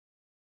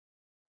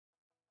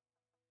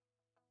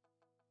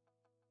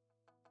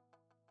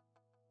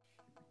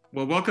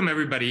Well, welcome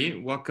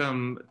everybody.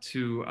 Welcome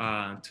to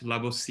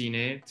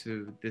Labocine,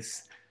 to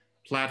this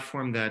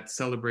platform that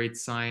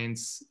celebrates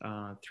science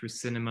through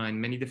cinema in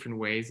many different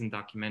ways, in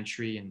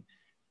documentary and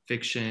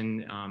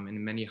fiction,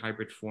 in many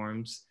hybrid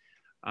forms.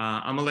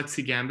 I'm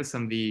Alexi Gambis.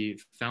 I'm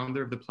the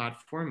founder of the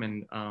platform,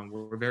 and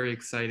we're very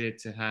excited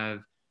to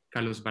have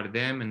Carlos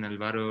Bardem and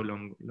Álvaro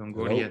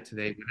Longoria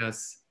today with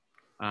us.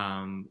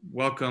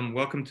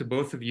 Welcome to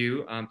both of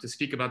you to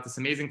speak about this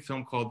amazing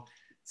film called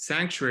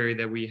Sanctuary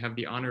that we have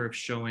the honor of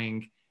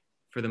showing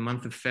for the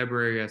month of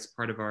February as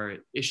part of our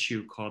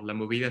issue called La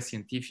Movida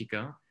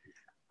Científica,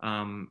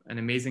 an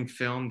amazing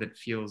film that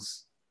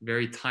feels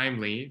very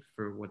timely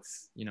for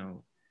what's,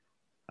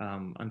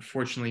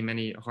 unfortunately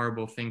many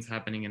horrible things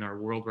happening in our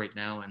world right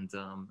now, and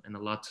a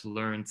lot to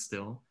learn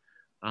still.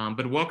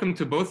 But welcome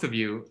to both of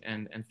you,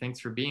 and thanks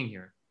for being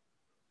here.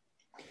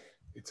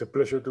 It's a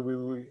pleasure to be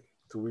with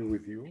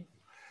you,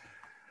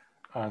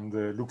 and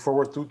look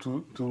forward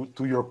to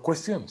your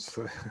questions.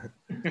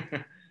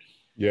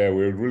 Yeah,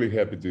 we're really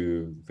happy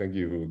to thank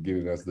you for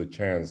giving us the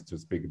chance to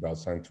speak about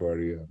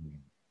Sanctuary and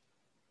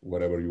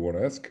whatever you want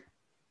to ask.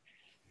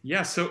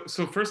 Yeah. So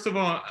first of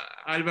all,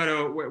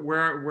 Álvaro, where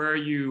are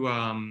you?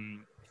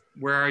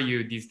 Where are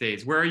you these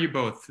days? Where are you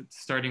both?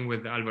 Starting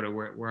with Álvaro,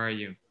 where are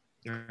you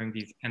during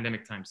these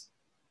pandemic times?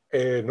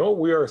 No,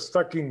 we are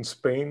stuck in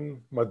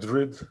Spain,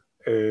 Madrid.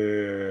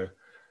 We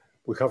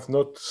have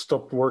not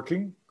stopped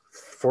working,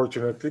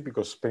 fortunately,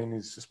 because Spain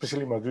is,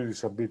 especially Madrid,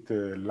 is a bit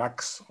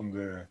lax on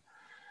the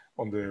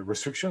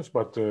restrictions.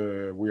 But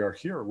we are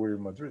here. We're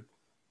in Madrid.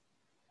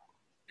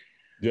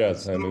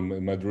 Yes, I'm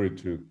in Madrid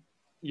too.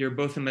 You're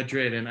both in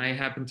Madrid, and I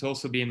happen to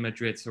also be in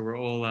Madrid. So we're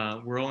all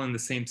in the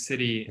same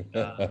city.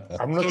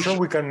 I'm not sure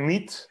we can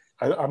meet.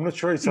 I'm not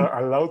sure it's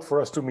allowed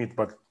for us to meet,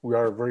 but we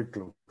are very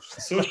close.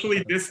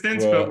 Socially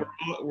distanced, but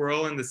we're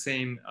all in the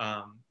same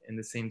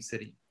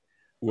city.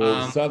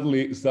 Well,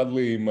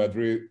 sadly, in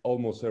Madrid,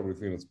 almost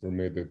everything is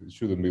permitted. It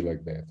shouldn't be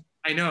like that.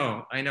 I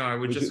know. I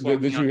would just.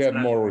 They should have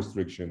more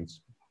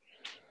restrictions.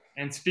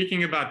 And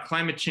speaking about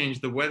climate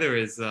change, the weather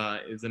is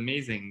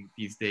amazing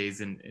these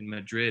days in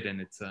Madrid,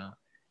 and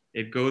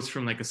it goes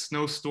from like a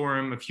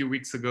snowstorm a few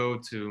weeks ago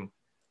to,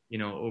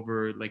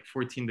 over like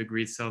 14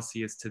 degrees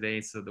Celsius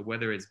today. So the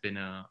weather has been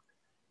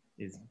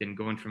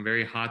going from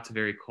very hot to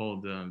very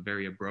cold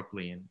very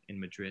abruptly in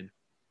Madrid.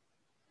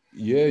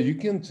 Yeah, you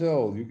can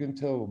tell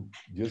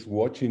just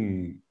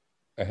watching.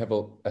 I have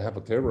a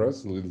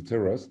terrace, a little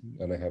terrace,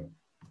 and I have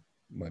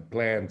my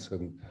plants,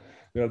 and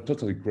they're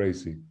totally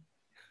crazy.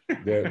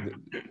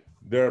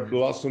 They're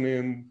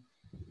blossoming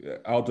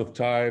out of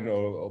time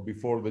or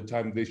before the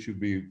time they should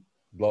be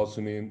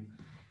blossoming.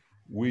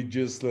 We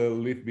just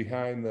leave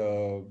behind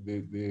the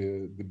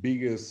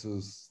biggest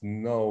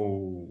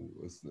snowstorm,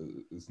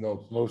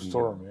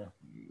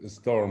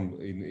 storm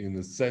in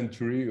a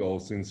century, or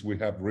since we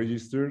have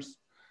registers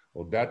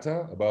or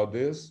data about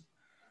this.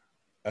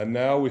 And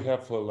now we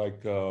have I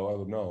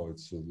don't know,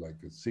 it's like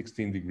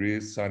 16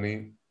 degrees,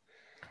 sunny.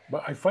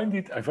 But I find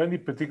it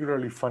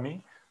particularly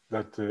funny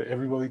that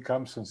everybody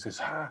comes and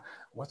says,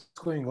 what's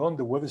going on?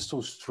 The weather's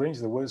so strange,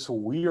 the weather's so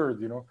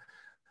weird,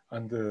 and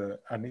I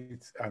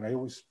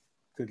always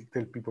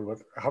tell people,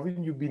 but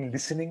haven't you been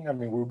listening? I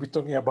mean, we've been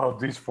talking about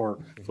this for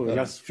the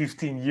last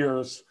 15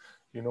 years.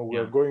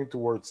 We're going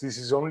towards, this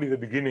is only the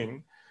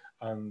beginning,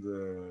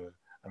 and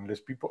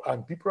unless people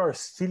are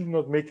still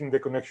not making the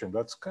connection.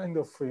 That's kind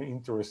of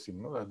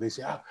interesting, no? That they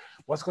say,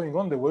 what's going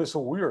on? The weather's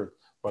so weird,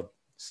 but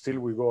still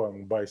we go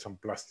and buy some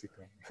plastic.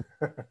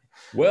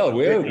 Well,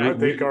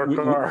 take our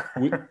car.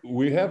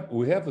 we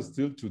have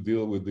still to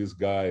deal with these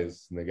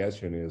guys,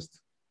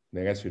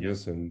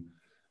 negationism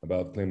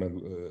about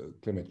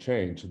climate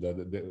change. That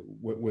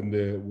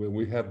when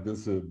we have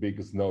this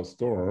big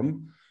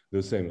snowstorm,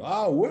 they're saying,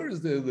 where is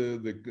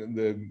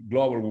the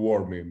global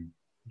warming?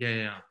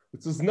 Yeah.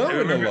 It's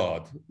snowing a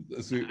lot.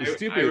 I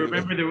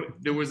remember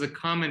there was a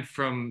comment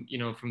from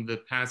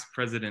the past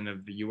president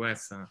of the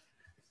U.S.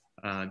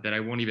 That I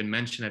won't even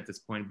mention at this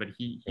point, but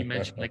he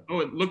mentioned like,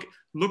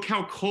 look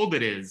how cold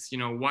it is.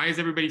 Why is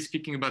everybody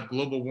speaking about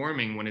global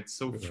warming when it's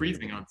so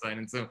freezing outside?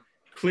 And so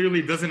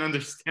clearly doesn't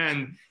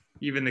understand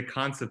even the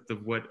concept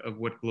of what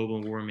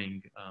global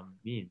warming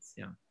means.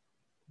 Yeah,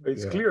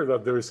 it's clear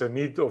that there is a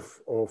need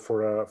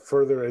for a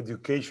further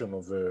education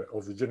of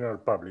the general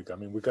public. I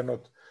mean, we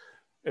cannot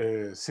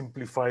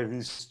simplify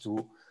this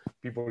to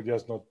people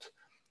just not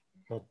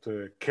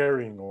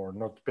caring or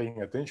not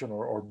paying attention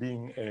or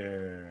being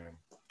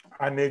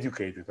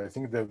uneducated. I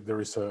think that there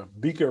is a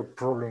bigger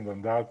problem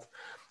than that.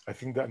 I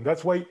think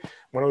that's why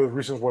one of the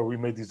reasons why we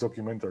made this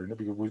documentary,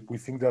 because we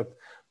think that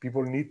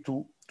people need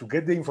to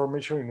get the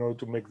information in order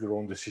to make their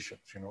own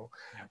decisions,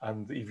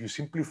 And if you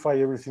simplify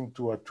everything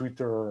to a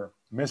Twitter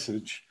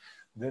message,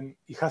 then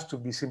it has to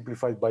be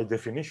simplified by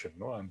definition,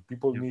 no? And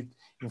people need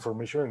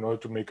information in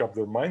order to make up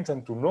their minds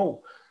and to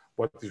know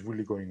what is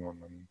really going on.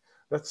 And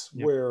that's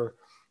where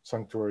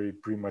Sanctuary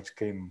pretty much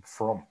came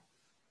from.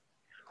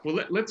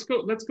 Well, let's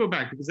go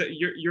back, because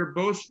you're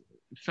both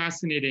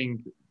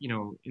fascinating,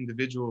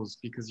 individuals,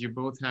 because you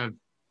both have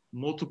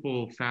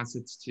multiple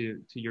facets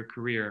to your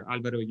career.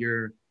 Álvaro,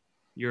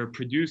 you're a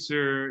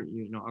producer.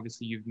 You know,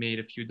 obviously you've made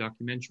a few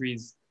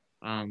documentaries.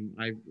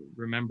 I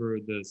remember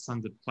the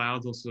Sons of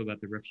Clouds, also about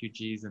the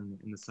refugees in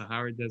the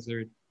Sahara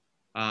Desert.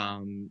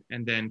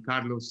 And then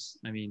Carlos,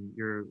 I mean,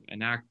 you're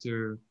an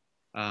actor.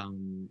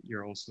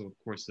 You're also, of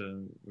course,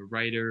 a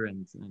writer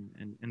and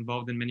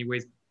involved in many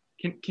ways.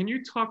 Can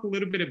you talk a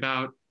little bit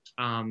about,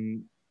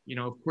 you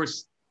know, of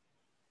course,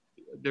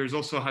 there's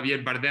also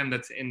Javier Bardem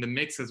that's in the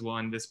mix as well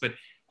in this, but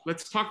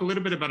let's talk a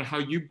little bit about how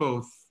you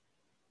both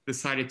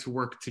decided to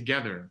work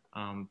together,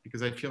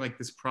 because I feel like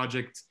this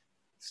project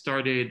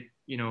started,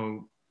 you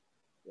know,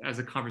 as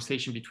a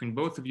conversation between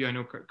both of you. I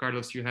know,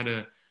 Carlos, you had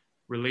a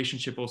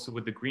relationship also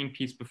with the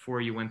Greenpeace before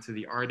you went to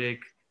the Arctic.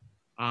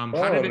 How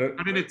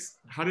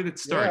did it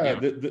start? Yeah,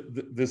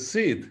 the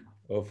seed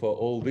of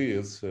all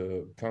this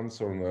comes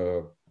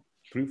from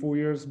 3-4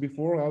 years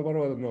before.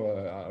 Álvaro, I don't know,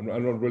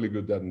 I'm not really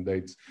good at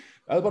dates.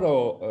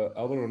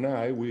 Álvaro and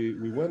I,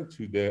 we went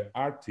to the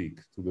Arctic,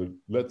 to the,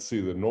 let's say,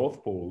 the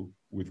North Pole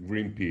with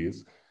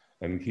Greenpeace,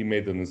 and he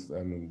made an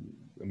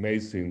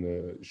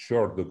amazing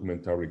short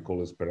documentary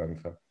called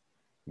Esperanza.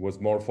 It was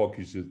more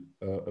focused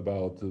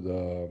about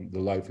the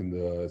life in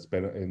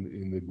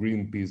the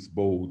Greenpeace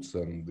boats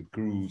and the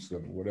crews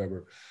and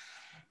whatever.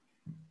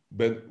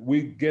 But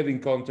we get in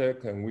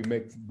contact and we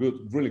make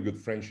really good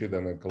friendship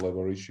and a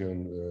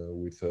collaboration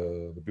with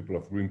the people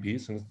of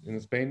Greenpeace in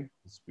Spain,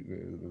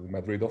 the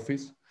Madrid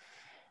office.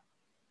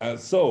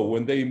 So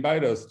when they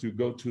invite us to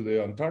go to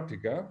the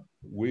Antarctica,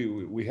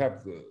 we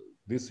have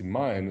this in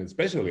mind,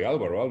 especially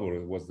Álvaro.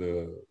 Álvaro was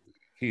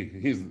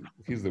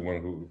he's the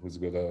one who's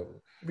gonna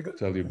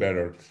tell you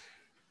better.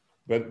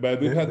 But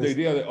we had the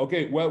idea that,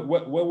 okay, well,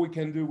 what we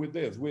can do with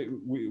this?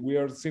 We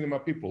are cinema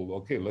people.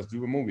 Okay, let's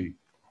do a movie.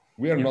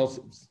 We are not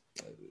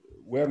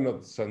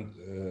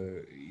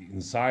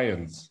in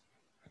science.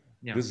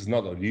 Yeah. This is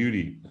not our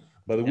duty,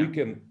 but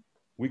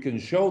we can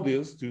show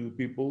this to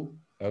people,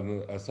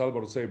 and as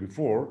Álvaro said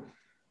before,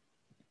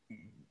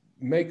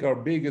 make our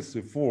biggest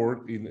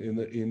effort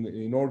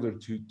in order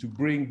to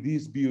bring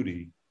this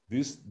beauty,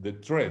 the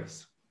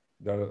threats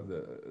that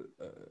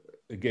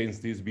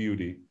against this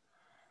beauty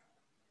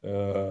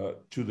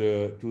to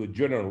the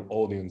general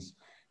audience,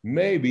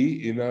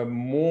 maybe in a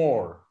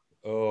more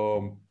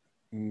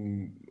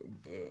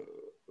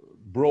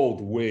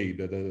broad way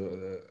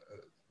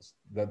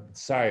that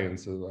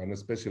science and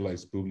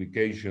specialized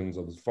publications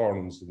and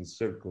forums and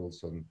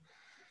circles, and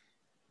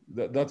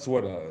that's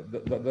what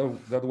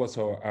that was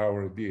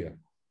our idea.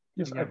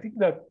 Yes, I think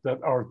that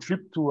our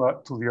trip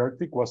to the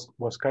Arctic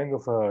was kind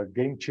of a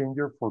game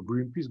changer for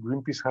Greenpeace.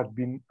 Greenpeace had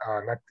been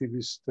an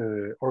activist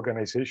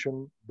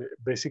organization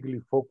basically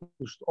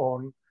focused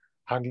on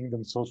hanging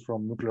themselves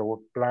from nuclear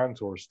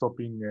plants or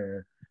stopping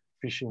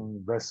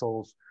fishing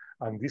vessels.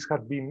 And this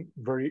had been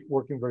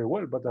working very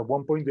well. But at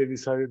one point they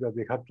decided that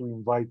they had to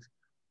invite,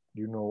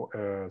 you know,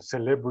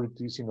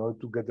 celebrities in order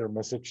to get their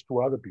message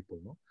to other people,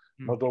 no?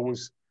 Mm-hmm. Not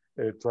always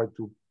try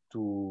to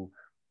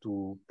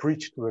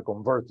preach to the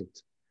converted.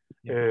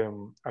 Yeah.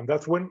 And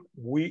that's when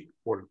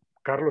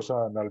Carlos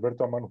and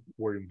Alberto Aman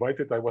were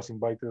invited. I was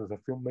invited as a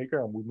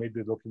filmmaker, and we made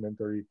the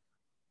documentary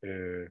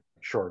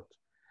short.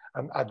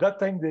 And at that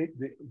time,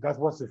 that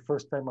was the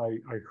first time I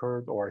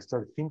heard, or I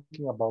started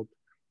thinking about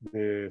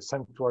the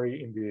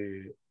sanctuary in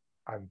the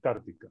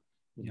Antarctica.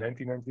 In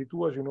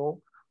 1992, as you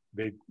know,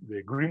 the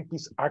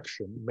Greenpeace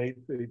action made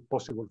it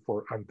possible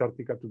for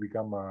Antarctica to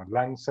become a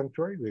land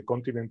sanctuary. The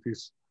continent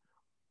is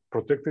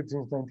protected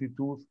since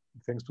 92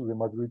 thanks to the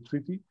Madrid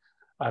Treaty.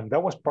 And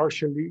that was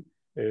partially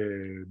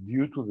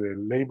due to the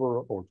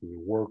labor or to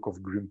the work of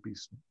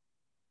Greenpeace.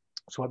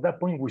 So at that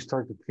point, we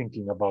started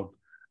thinking about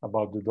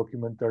the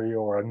documentary,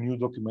 or a new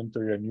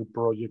documentary, a new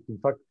project. In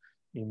fact,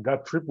 in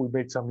that trip, we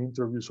made some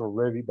interviews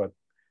already, but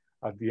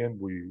at the end,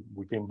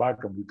 we came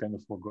back and we kind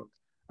of forgot.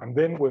 And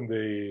then when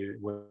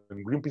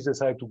Greenpeace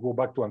decided to go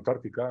back to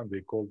Antarctica, and they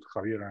called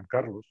Javier and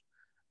Carlos,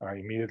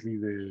 immediately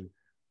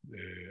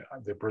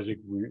the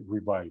project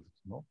revived.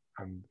 No?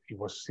 And it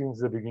was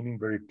since the beginning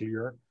very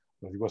clear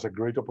that it was a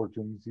great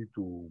opportunity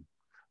to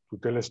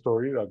tell a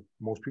story that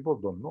most people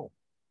don't know.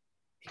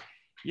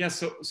 Yeah,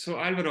 so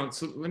Álvaro,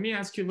 so let me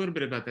ask you a little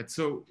bit about that.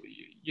 So,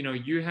 you know,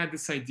 you had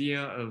this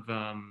idea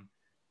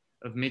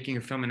of making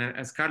a film, and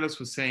as Carlos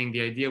was saying,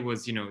 the idea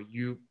was, you know,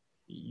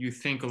 you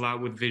think a lot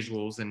with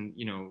visuals, and,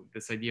 you know,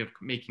 this idea of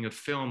making a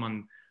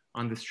film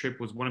on this trip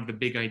was one of the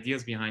big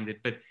ideas behind it.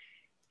 But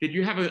did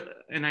you have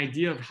an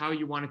idea of how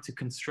you wanted to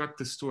construct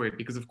the story?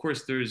 Because of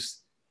course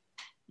there's,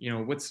 you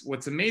know,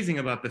 what's amazing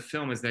about the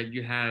film is that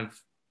you have,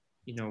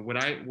 you know, what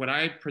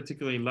I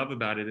particularly love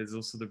about it is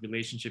also the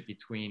relationship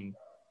between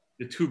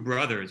the two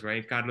brothers,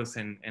 right? Carlos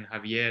and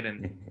Javier,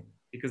 and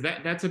because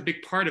that's a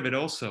big part of it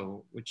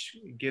also, which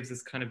gives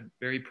this kind of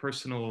very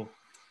personal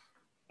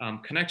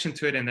connection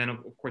to it. And then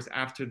of course,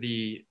 after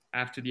the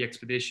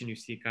expedition, you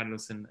see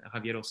Carlos and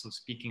Javier also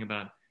speaking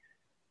about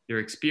their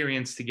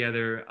experience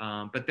together.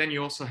 But then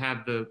you also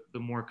have the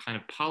more kind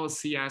of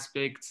policy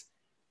aspects.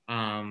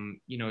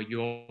 You know,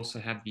 you also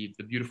have the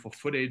beautiful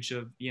footage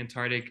of the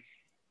Antarctic.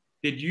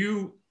 did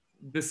you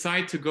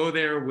decide to go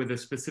there with a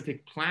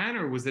specific plan,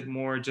 or was it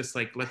more just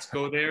like, let's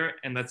go there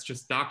and let's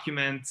just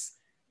document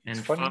and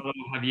follow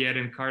Javier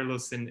and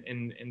Carlos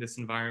in this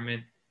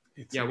environment?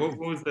 What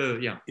was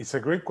the It's a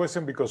great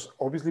question, because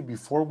obviously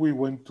before we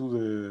went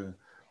to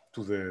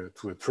the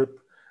trip,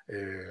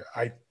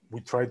 we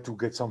tried to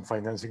get some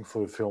financing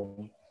for the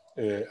film,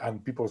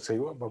 and people say,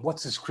 well, but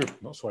what's the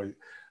script? No, so I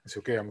say,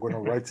 okay, I'm going to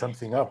write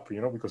something up,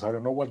 because I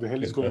don't know what the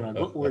hell is going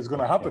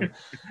to happen,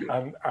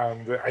 and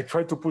I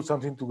tried to put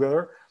something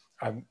together,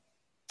 and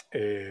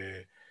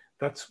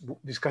that's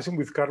discussing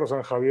with Carlos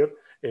and Javier.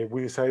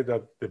 We decided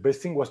that the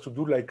best thing was to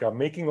do like a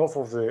making of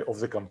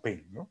the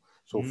campaign. No?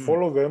 So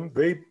follow them;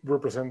 they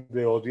represent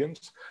the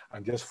audience,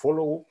 and just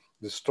follow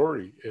the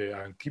story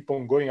and keep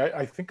on going.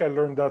 I think I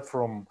learned that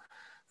from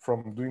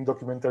doing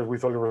documentaries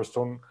with Oliver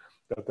Stone,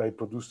 that I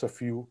produced a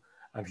few,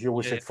 and he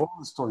always said, follow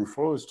the story,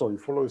 follow the story,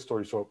 follow the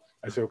story. So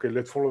I said, okay,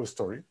 let's follow the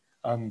story,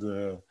 and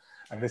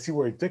let's see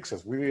where it takes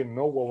us. We didn't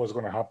know what was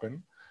going to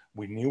happen.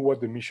 We knew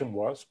what the mission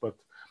was, but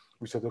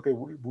we said, okay,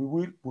 we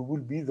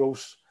will be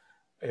those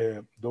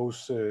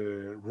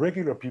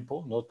regular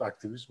people, not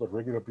activists, but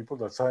regular people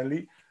that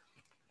suddenly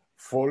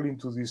fall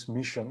into this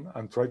mission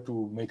and try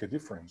to make a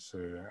difference,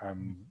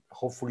 and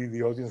hopefully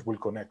the audience will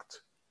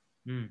connect.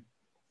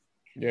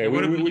 Yeah,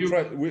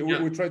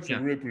 we try to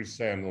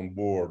represent on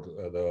board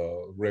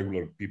the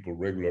regular people,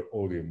 regular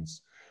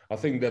audience. I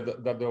think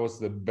that was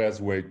the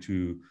best way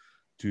to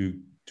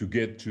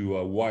get to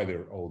a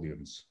wider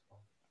audience,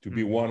 to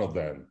be one of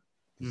them,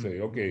 to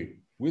say, okay,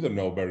 we don't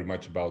know very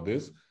much about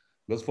this.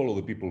 Let's follow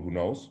the people who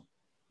knows,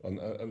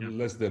 and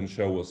let them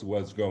show us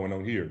what's going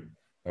on here,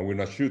 and we're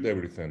not shoot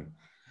everything.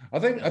 I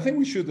think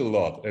we shoot a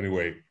lot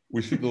anyway.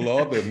 We shoot a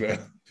lot, and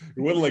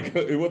it was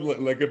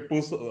like a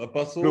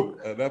puzzle.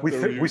 Look, and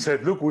we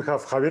said, look, we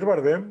have Javier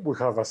Bardem, we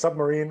have a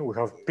submarine, we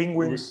have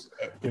penguins.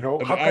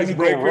 How can you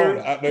go wrong?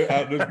 An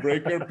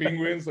icebreaker,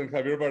 penguins, and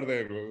Javier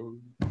Bardem.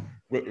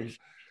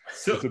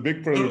 It's a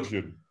big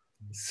production.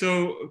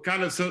 So,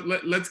 Carlos,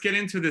 let's get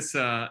into this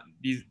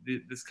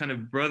this kind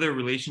of brother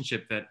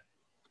relationship that,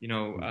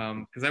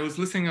 because I was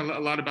listening a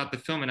lot about the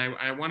film, and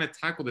I want to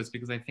tackle this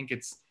because I think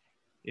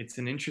it's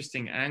an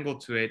interesting angle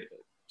to it.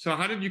 So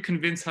how did you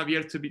convince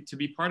Javier to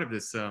be part of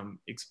this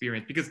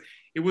experience? Because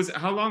it was,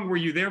 how long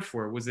were you there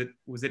for? Was it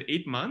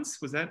 8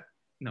 months? Was that,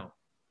 no?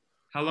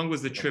 How long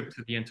was the trip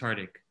to the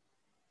Antarctic?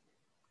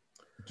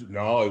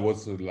 No, it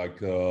was like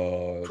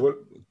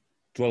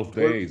 12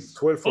 days.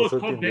 12 or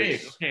 13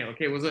 days.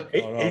 Okay. Was it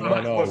 8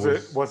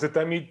 months? Was the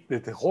time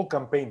that the whole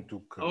campaign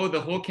took? Oh,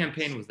 the whole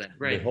campaign was that,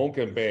 right? The whole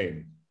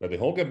campaign. But the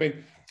whole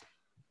campaign.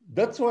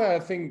 That's why I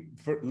think,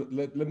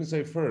 let me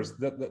say first,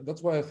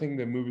 that's why I think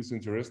the movie is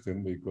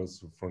interesting,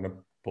 because from a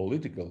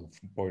political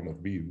point of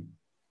view,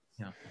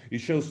 it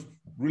shows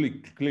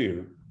really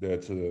clear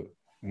that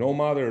no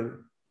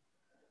matter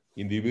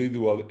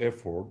individual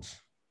efforts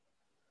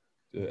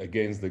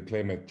against the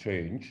climate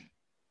change,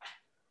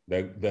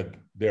 that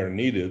they are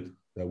needed,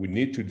 that we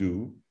need to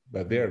do,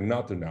 but they are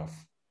not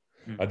enough.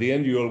 At the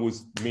end, you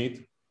always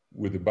meet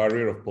with the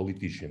barrier of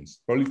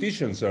politicians.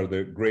 Politicians are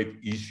the great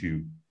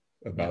issue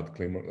about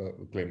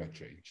climate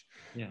change.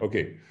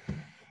 Okay,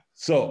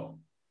 so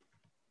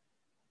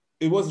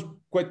it was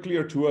quite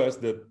clear to us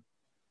that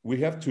we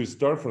have to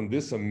start from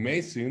this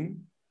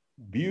amazing,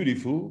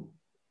 beautiful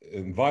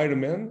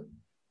environment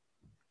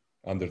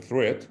under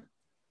threat.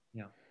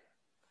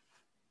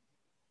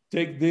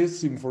 Take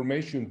this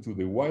information to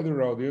the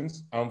wider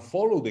audience and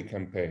follow the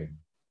campaign.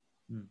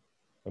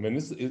 I mean,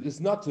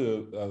 it's not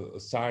a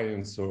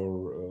science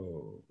or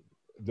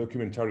a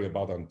documentary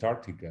about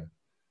Antarctica.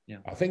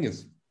 I think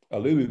it's a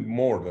little bit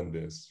more than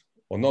this,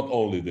 or not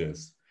only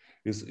this.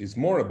 It's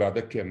more about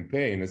the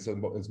campaign.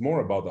 It's more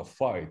about a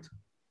fight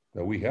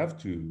that we have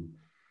to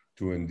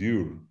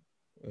endure,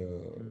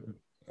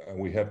 and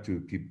we have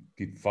to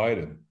keep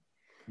fighting.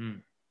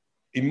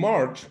 In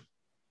March,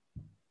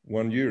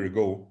 1 year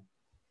ago,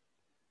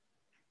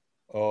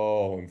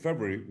 in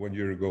February 1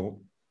 year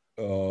ago,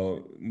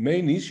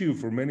 main issue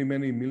for many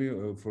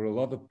million, for a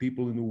lot of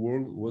people in the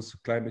world was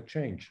climate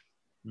change.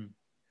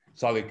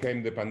 So there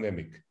came the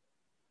pandemic.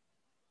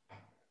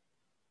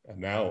 And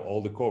now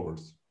all the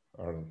covers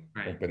are on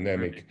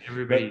pandemic.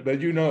 But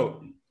you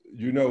know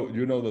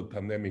the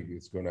pandemic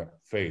is going to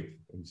fade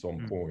at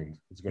some point.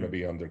 It's going to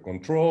be under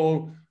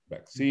control,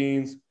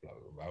 vaccines, blah,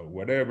 blah, blah,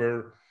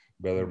 whatever,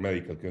 better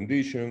medical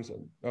conditions.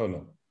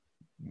 No.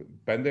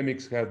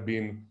 Pandemics have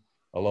been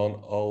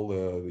along all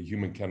the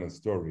human canon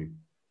story.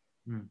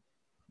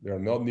 They are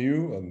not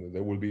new, and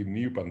there will be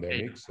new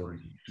pandemics.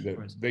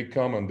 They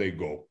come and they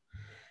go.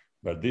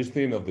 But this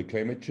thing of the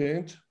climate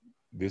change,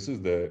 this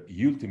is the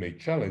ultimate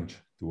challenge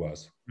to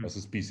us as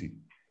a species.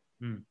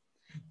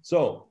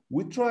 So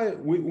we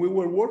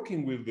were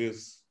working with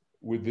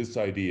these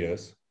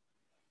ideas,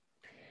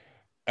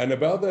 and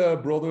about the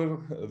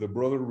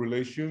brother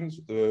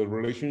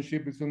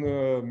relationship between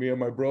me and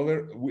my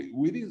brother.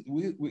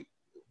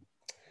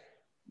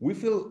 We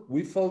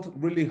felt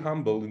really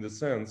humble in the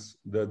sense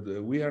that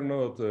we are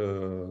not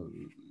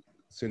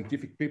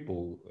scientific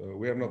people.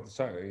 We are not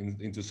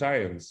into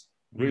science,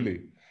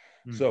 really.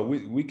 So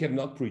we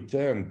cannot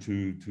pretend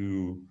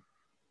to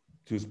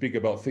speak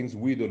about things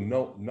we don't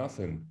know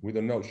nothing. We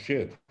don't know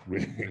shit,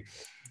 really.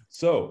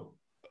 So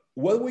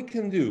what we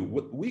can do,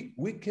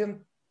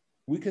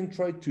 we can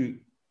try to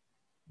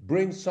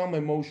bring some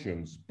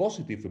emotions,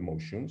 positive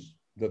emotions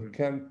that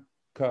can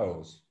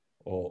cause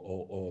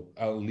or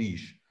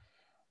unleash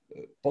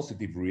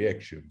positive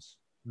reactions,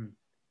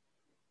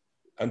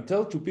 and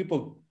tell to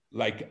people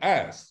like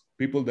us,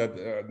 people that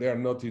they are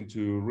not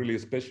into really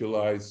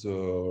specialized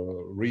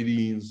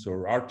readings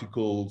or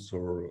articles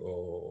or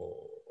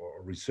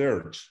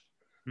research,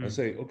 and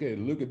say, okay,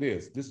 look at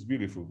this. This is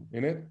beautiful,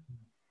 isn't it?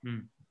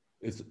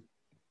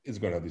 It's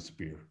gonna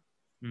disappear.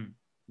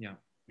 Yeah.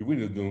 If we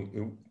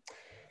don't,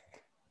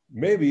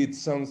 maybe it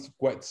sounds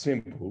quite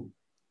simple,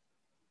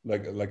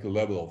 like a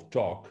level of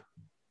talk.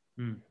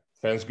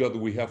 Thanks God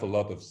we have a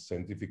lot of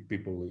scientific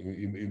people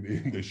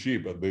in the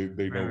ship, and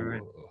they know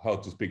how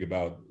to speak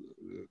about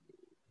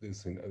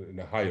this in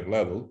a higher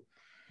level.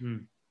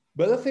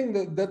 But I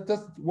think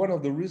that's one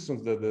of the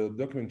reasons that the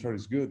documentary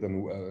is good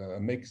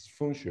and makes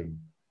function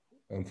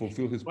and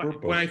fulfill his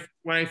purpose.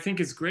 What I think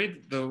is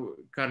great, though,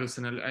 Carlos,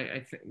 and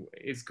I think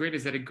it's great,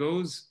 is that it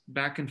goes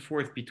back and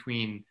forth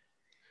between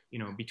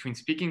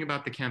speaking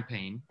about the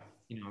campaign,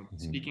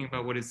 speaking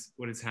about what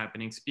is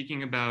happening,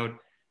 speaking about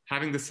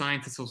having the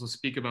scientists also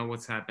speak about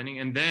what's happening,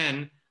 and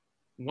then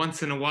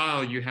once in a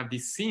while you have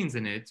these scenes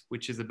in it,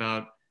 which is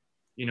about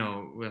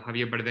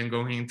Javier Bardem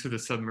going into the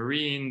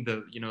submarine,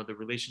 the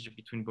relationship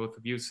between both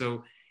of you.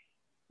 So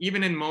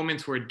even in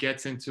moments where it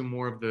gets into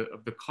more of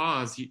the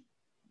cause,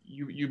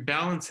 you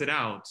balance it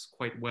out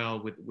quite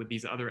well with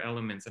these other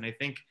elements, and I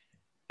think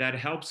that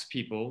helps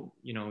people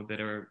that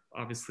are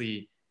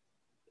obviously,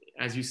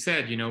 as you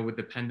said, with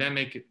the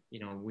pandemic,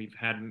 we've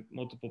had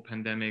multiple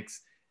pandemics.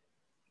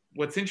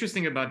 What's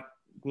interesting about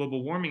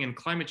global warming and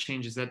climate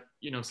change is that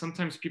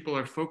sometimes people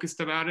are focused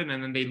about it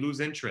and then they lose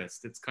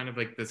interest. It's kind of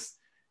like this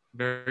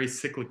very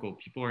cyclical.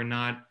 People are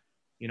not,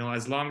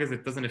 as long as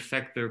it doesn't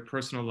affect their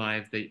personal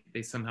lives,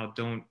 they somehow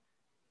don't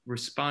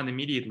respond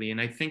immediately.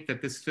 And I think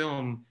that this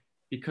film,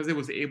 because it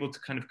was able to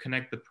kind of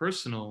connect the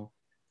personal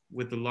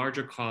with the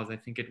larger cause, I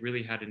think it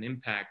really had an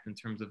impact in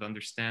terms of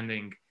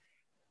understanding,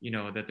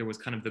 that there was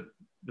kind of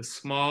the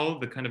small,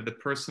 the kind of the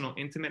personal,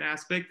 intimate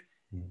aspect,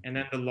 and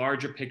then the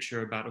larger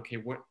picture about, okay,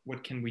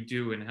 what can we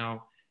do, and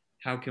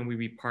how can we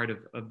be part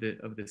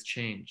of this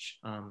change?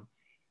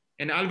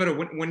 And Álvaro,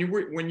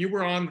 when you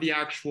were on the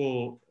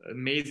actual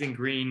amazing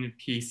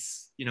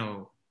Greenpeace,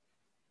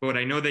 boat,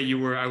 I know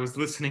that I was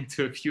listening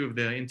to a few of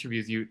the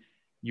interviews.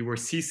 You were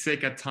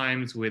seasick at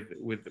times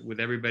with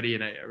everybody,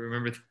 and I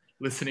remember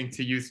listening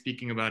to you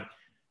speaking about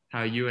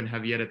how you and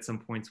Javier at some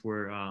points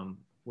were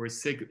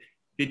sick.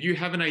 Did you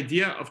have an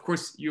idea? Of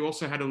course, you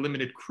also had a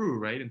limited crew,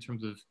 right? In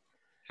terms of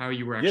how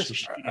you were actually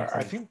shooting.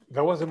 I think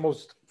that was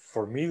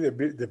for me,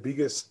 the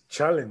biggest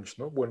challenge.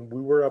 No, when we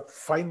were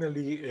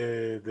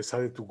finally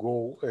decided to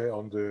go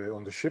on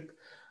the ship,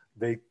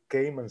 they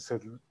came and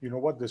said, you know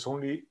what? There's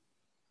only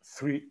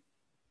 3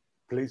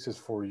 places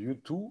for you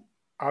two,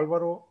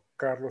 Álvaro,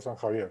 Carlos, and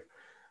Javier.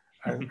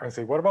 And I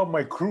say, what about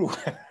my crew?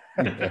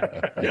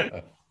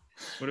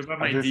 What about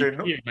my DP,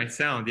 no, my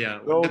sound? Yeah,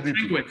 no, the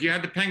penguins. You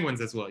had the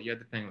penguins as well. You had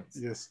the penguins.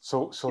 Yes.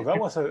 So that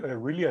was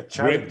really a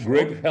challenge.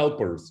 Great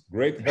helpers.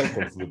 The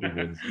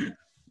penguins.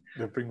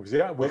 The penguins.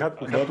 Yeah, we had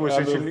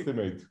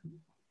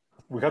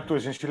to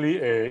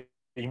essentially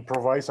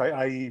improvise.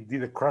 I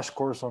did a crash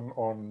course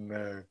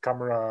on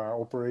camera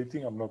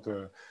operating. I'm not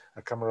a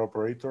camera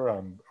operator,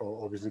 and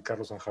obviously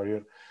Carlos and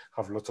Javier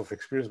have lots of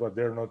experience, but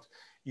they're not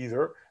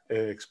either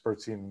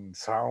experts in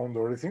sound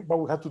or anything. But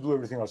we had to do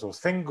everything ourselves.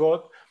 Thank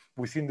God,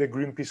 within the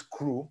Greenpeace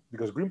crew,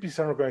 because Greenpeace is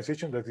an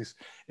organization that is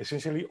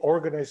essentially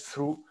organized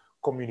through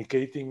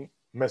communicating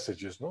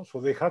messages. No, so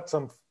they had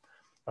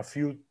a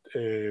few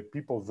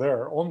people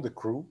there on the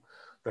crew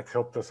that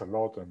helped us a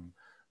lot, and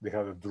they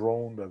had a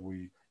drone that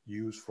we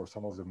used for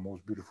some of the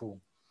most beautiful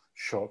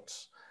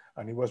shots,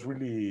 and it was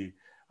really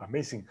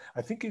amazing.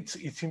 I think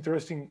it's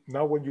interesting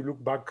now when you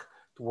look back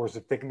towards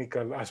the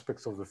technical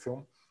aspects of the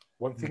film.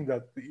 One thing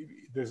that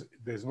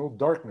there's no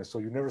darkness, so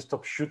you never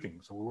stop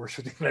shooting. So we were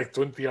shooting like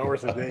 20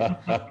 hours a day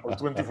or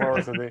 24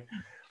 hours a day.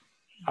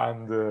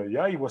 And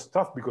yeah, it was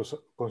tough because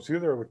consider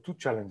there were 2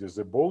 challenges.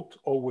 The boat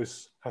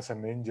always has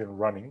an engine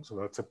running, so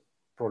that's a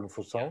problem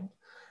for sound.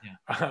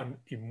 Yeah. And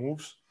it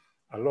moves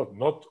a lot,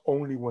 not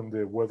only when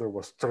the weather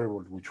was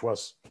terrible, which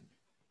was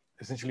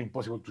essentially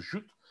impossible to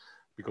shoot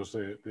because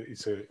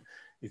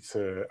it's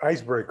a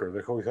icebreaker.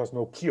 The hull has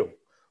no keel.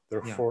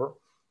 Therefore,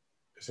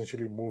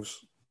 essentially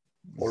moves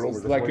all over.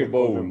 It's like a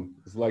bone.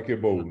 It's like a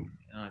bone.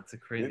 Oh, it's a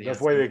crazy.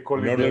 That's why they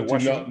call it the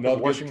washing.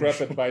 Not get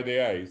trapped by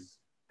the ice.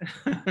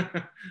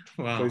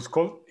 Wow. So it's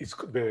called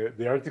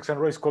the Arctic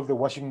Sunrise is called the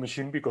washing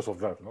machine because of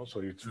that. No, so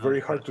it's very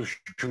hard to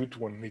shoot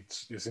when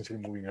it's essentially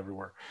moving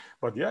everywhere.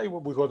 But yeah,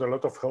 we got a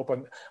lot of help,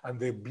 and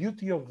the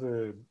beauty of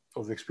the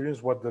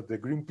experience was that the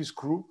Greenpeace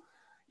crew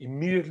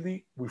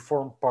immediately we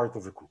formed part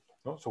of the crew.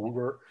 No, so we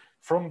were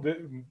from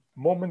the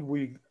moment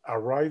we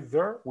arrived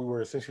there, we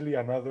were essentially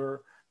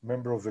another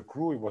member of the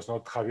crew. It was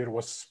not Javier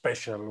was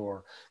special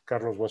or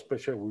Carlos was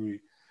special. We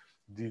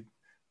did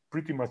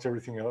pretty much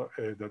everything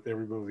that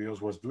everybody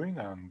else was doing,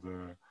 and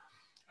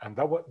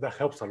that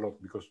helps a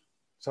lot, because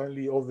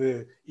suddenly all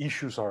the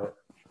issues are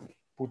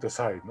put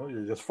aside. No,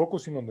 you're just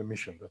focusing on the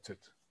mission. That's it.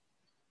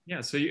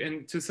 Yeah. So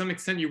and to some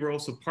extent, you were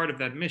also part of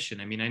that mission.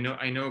 I mean, I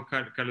know,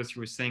 Carlos, you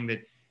were saying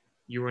that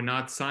you were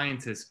not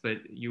scientists, but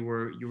you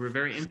were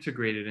very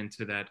integrated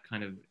into that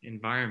kind of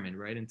environment,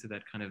 right? Into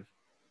that kind of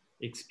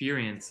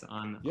experience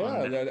on.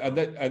 Yeah,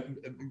 and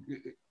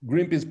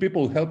Greenpeace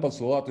people help us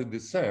a lot in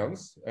this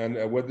sense, and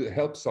what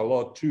helps a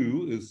lot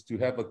too is to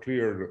have a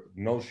clear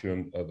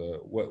notion of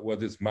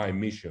what is my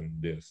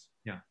mission.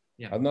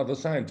 Yeah. I'm not a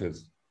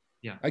scientist.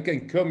 Yeah, I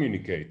can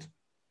communicate.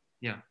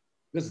 Yeah,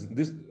 this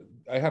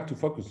I have to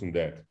focus on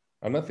that,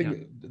 and I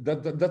think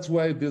that's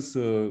why this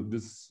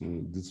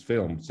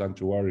film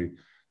Sanctuary,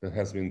 that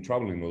has been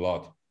traveling a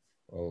lot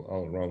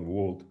all around the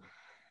world,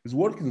 is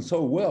working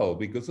so well,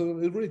 because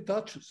it really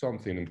touched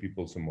something in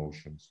people's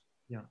emotions.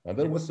 Yeah, and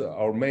that was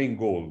our main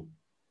goal.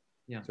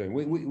 Yeah, so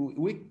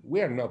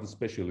we are not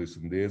specialists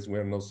in this. We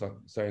are not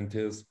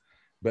scientists,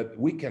 but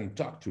we can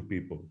talk to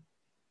people.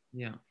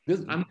 Yeah,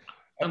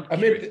 I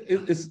mean,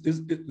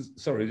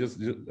 sorry,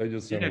 I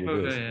just said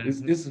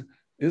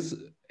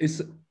this.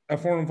 It's a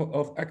form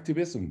of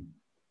activism.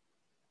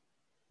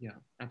 Yeah,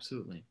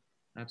 absolutely.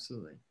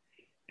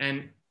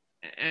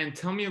 And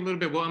tell me a little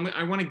bit. Well,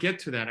 I want to get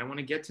to that. I want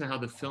to get to how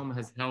the film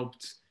has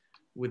helped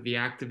with the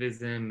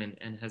activism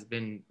and has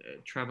been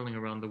traveling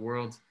around the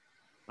world.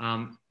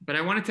 But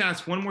I wanted to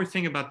ask one more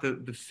thing about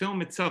the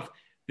film itself.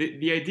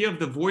 The idea of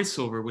the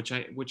voiceover,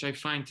 which I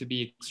find to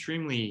be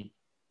extremely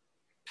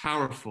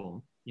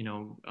powerful,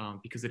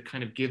 because it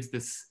kind of gives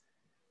this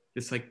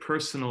like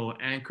personal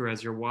anchor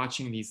as you're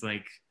watching these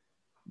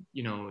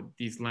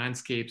these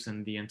landscapes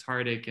and the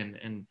Antarctic,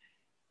 and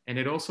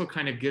it also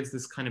kind of gives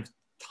this kind of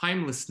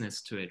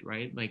timelessness to it,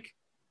 right? Like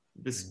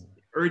this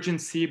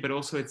urgency, but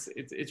also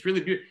it's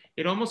really beautiful.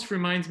 It almost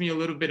reminds me a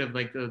little bit of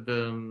like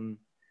the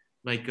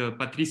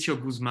Patricio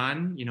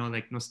Guzman,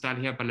 like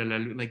Nostalgia para la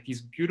Luz, like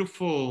these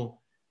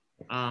beautiful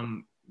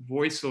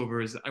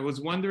voiceovers. I was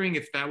wondering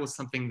if that was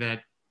something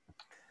that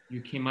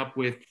you came up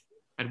with.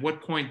 At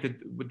what point did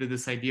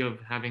this idea of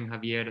having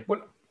Javier?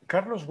 Well,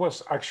 Carlos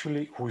was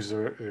actually, who is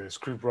a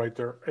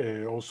scriptwriter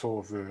also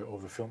of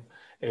the film,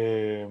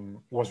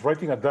 was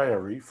writing a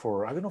diary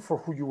for, I don't know for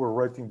who you were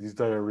writing this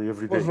diary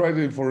every day. I was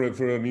writing for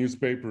a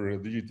newspaper, a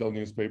digital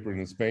newspaper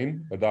in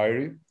Spain, a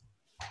diary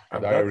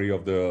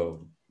of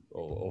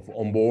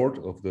on board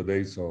of the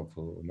days of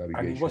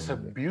navigation. And it was a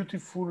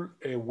beautiful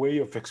way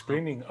of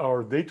explaining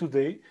our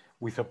day-to-day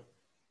with a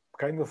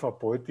kind of a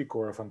poetic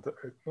or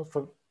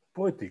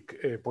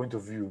poetic point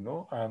of view,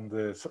 no?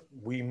 And so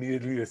we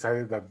immediately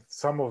decided that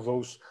some of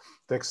those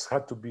texts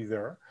had to be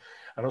there.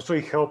 And also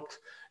it helped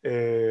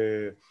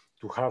to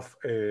have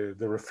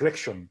the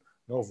reflection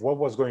of what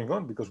was going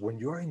on, because when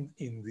you're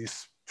in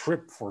this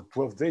trip for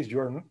 12 days,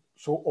 you're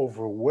so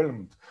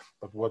overwhelmed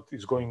by what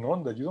is going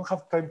on that you don't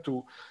have time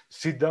to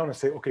sit down and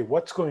say, okay,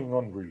 what's going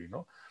on really,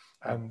 no?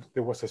 And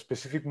there was a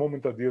specific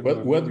moment at the end of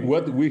the movie.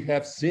 What we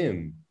have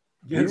seen.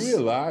 Yes. We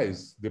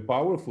realize the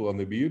powerful and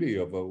the beauty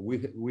of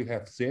we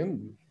have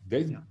seen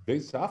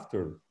days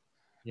after.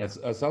 Yeah.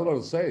 As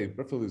Álvaro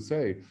perfectly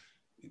say,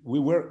 we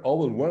were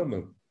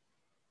overwhelmed.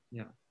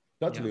 Yeah,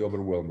 totally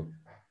overwhelmed.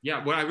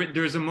 Yeah, well,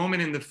 there's a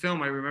moment in the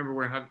film I remember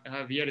where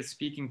Javier is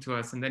speaking to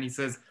us, and then he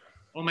says,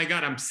 "Oh my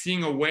God, I'm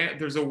seeing a whale.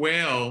 There's a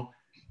whale,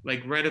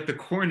 like right at the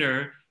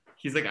corner."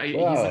 He's like, he's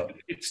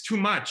like, "It's too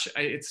much.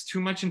 It's too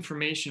much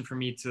information for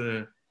me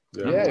to."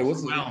 Yeah,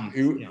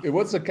 it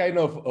was a kind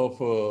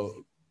of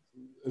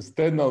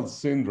Stendhal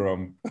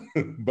syndrome,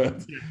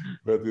 but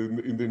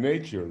in the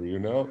nature,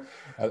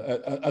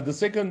 At the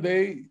second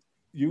day,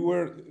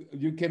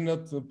 you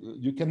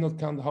cannot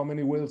count how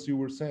many whales you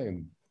were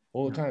saying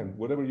all the time.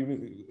 Whatever you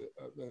need,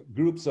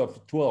 groups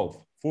of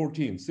 12,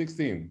 14,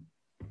 16.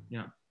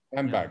 Yeah.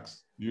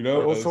 Handbags.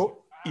 But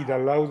also, it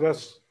allowed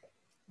us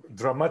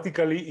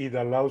dramatically. It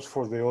allows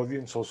for the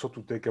audience also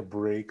to take a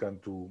break and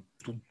to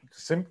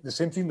the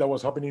same thing that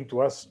was happening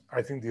to us.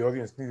 I think the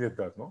audience needed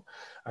that, no?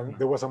 And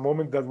there was a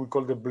moment that we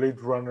call the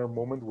Blade Runner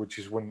moment, which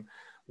is when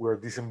we're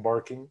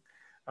disembarking.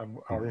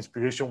 Our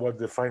inspiration was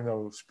the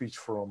final speech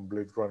from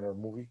Blade Runner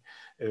movie,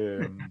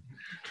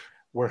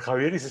 where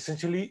Javier is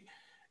essentially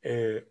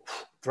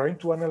trying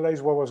to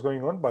analyze what was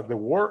going on, but the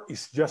war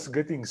is just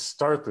getting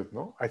started,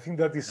 no? I think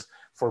that is,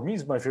 for me,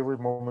 is my favorite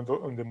moment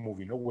in the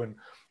movie, no? When,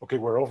 okay,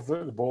 we're off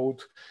the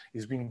boat,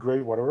 it's been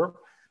great, whatever.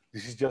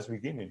 This is just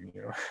beginning,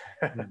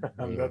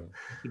 And that,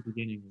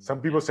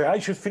 some people say, I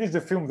should finish the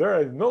film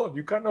there. No,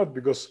 you cannot,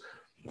 because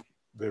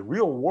the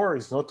real war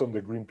is not on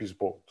the Greenpeace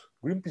boat.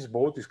 Greenpeace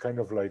boat is kind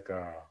of like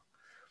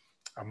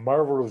a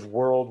marvelous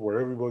world where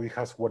everybody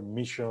has one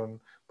mission,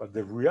 but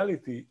the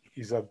reality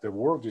is that the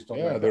world is not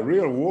like the that.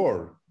 real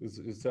war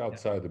is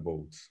outside the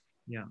boats.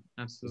 Yeah,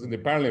 absolutely. It's in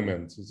the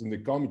parliaments, it's in the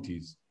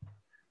committees.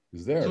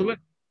 It's there. So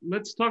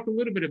let's talk a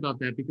little bit about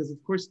that, because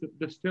of course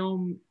the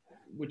film,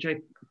 which I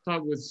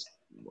thought was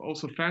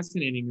also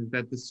fascinating, is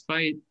that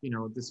despite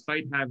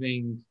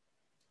having,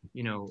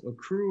 a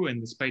crew,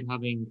 and despite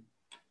having,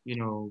 you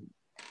know,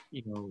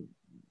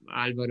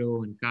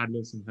 Álvaro and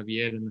Carlos and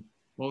Javier and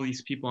all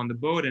these people on the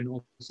boat, and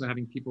also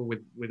having people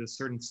with a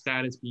certain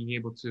status being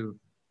able to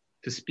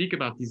speak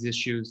about these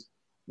issues,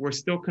 we're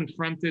still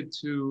confronted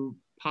to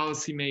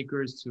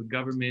policymakers, to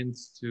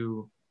governments,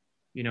 to,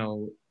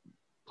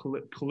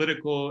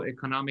 political,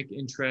 economic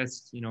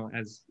interests,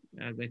 as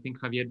I think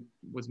Javier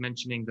was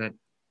mentioning, that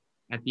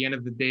at the end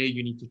of the day,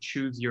 you need to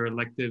choose your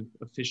elective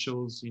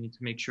officials. You need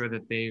to make sure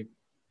that they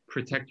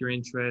protect your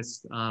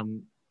interests.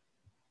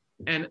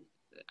 And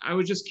I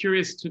was just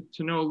curious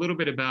to know a little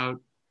bit about,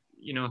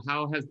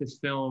 how has the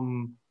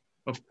film,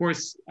 of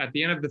course, at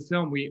the end of the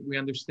film, we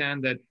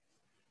understand that,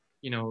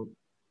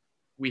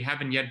 we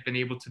haven't yet been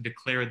able to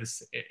declare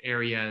this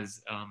area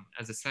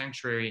as a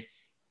sanctuary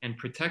and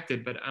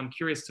protected, but I'm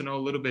curious to know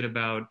a little bit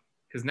about,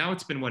 because now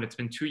it's been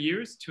 2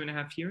 years,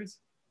 2.5 years?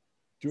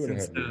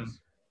 2.5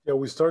 years. Yeah,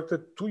 we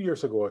started 2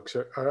 years ago,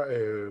 actually,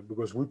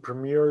 because we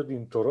premiered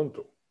in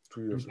Toronto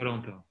 2 years ago.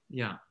 Toronto,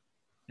 yeah.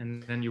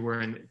 And then you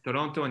were in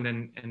Toronto, and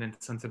then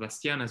San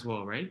Sebastian as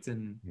well, right?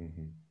 And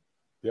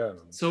yeah.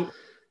 So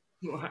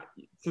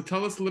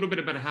tell us a little bit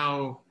about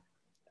how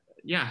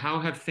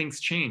have things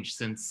changed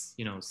since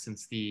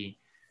the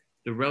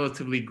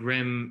relatively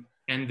grim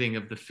ending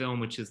of the film,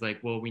 which is like,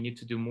 well, we need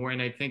to do more.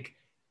 And I think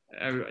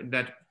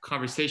that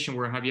conversation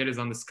where Javier is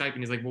on the Skype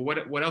and he's like, well,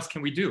 what else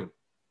can we do?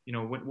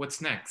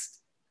 What's next?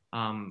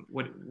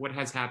 What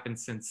has happened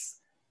since?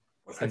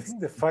 I think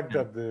the fact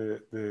that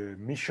the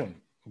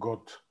mission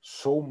got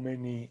so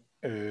many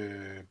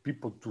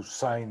people to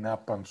sign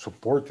up and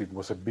support it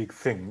was a big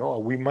thing. No,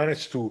 we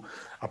managed to,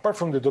 apart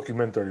from the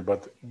documentary,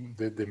 but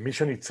the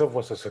mission itself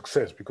was a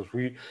success, because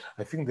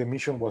I think the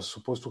mission was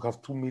supposed to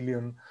have 2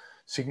 million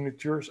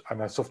signatures,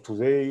 and as of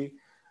today,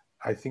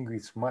 I think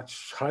it's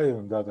much higher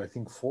than that. I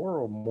think 4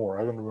 or more.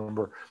 I don't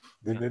remember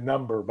the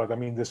number, but I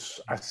mean,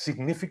 there's a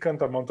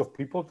significant amount of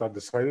people that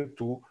decided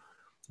to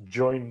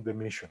join the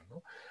mission.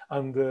 No?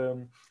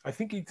 And I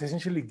think it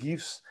essentially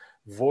gives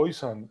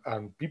voice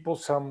and people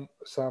some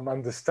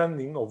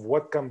understanding of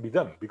what can be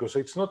done, because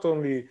it's not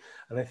only,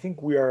 and I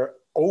think we are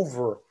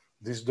over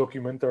these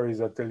documentaries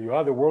that tell you,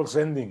 the world's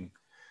ending,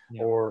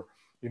 or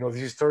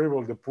this is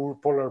terrible, the poor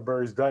polar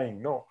bear is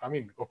dying. No, I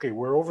mean, okay,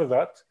 we're over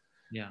that.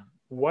 Yeah.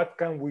 What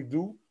can we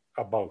do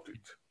about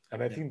it?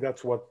 And I think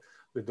that's what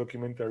the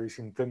documentary is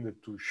intended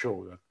to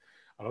show, that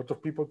a lot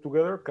of people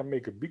together can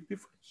make a big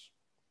difference.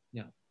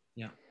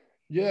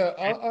 Yeah,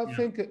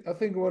 I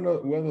think one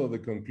of the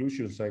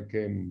conclusions I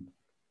came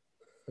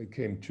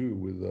to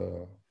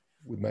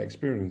with my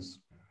experience,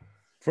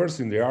 first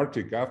in the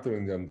Arctic, after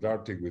in the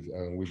Antarctic with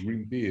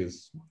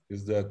Greenpeace,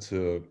 is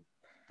that,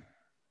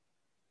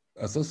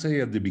 as I say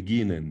at the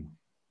beginning,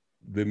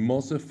 the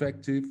most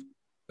effective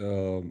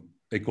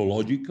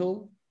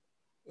ecological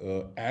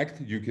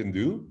act you can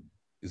do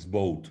is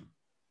vote.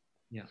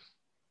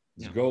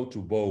 Go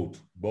to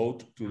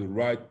vote to the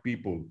right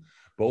people,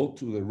 vote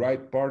to the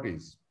right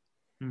parties.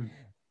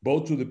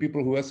 Both to the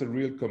people who has a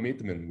real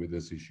commitment with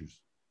these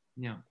issues.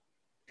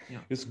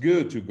 It's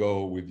good to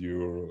go with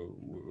your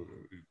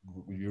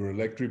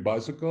electric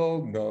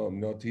bicycle,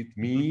 not eat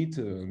meat,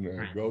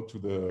 and go to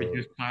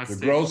the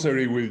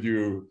grocery with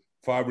your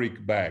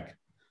fabric bag.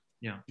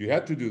 We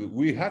have to do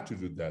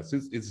that.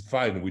 It's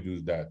fine we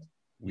do that.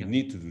 We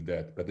need to do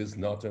that, but it's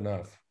not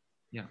enough.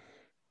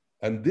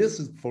 And this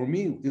is, for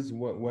me, is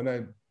when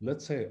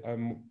let's say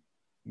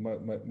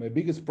my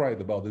biggest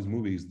pride about this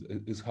movie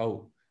is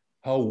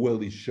how well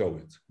they show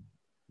it.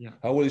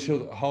 How well they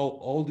show how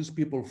all these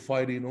people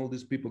fighting, all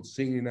these people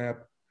singing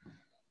up,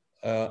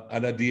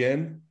 and at the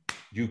end,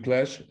 you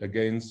clash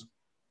against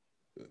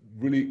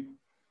really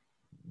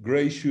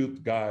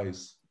gray-shoot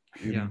guys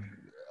in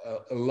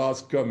a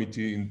last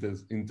committee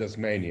in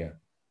Tasmania.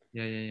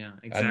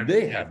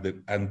 Exactly.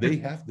 And they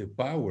have the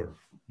power.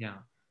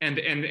 And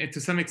to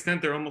some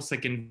extent, they're almost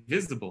like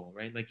invisible,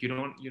 right? Like you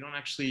don't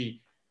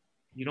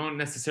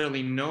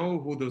necessarily know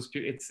who those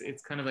people.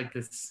 It's kind of like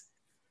this.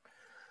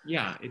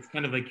 It's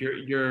kind of like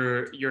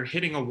you're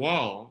hitting a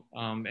wall,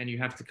 and you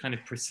have to kind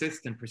of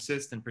persist and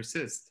persist and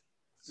persist.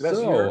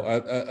 So,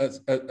 as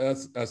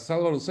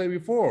Álvaro said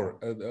before,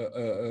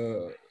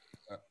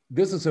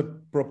 this is a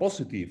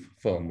propositive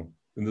film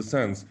in the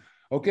sense,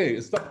 okay,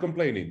 stop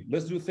complaining.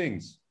 Let's do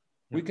things.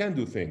 We can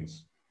do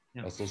things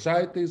as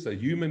societies, as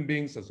human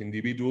beings, as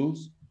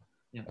individuals,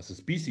 as a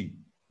species.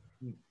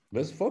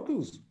 Let's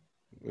focus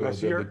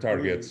the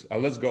targets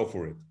and let's go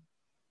for it.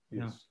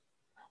 Yes.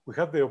 We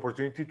had the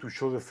opportunity to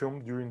show the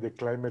film during the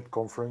climate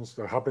conference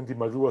that happened in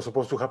Madrid. It was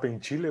supposed to happen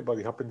in Chile, but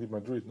it happened in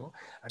Madrid. No?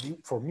 And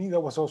for me, that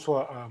was also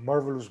a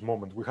marvelous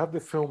moment. We had the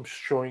film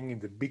showing in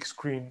the big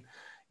screen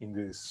in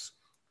this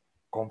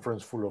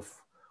conference full of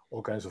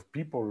all kinds of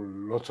people,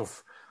 lots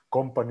of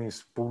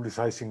companies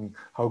publicizing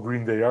how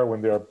green they are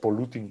when they are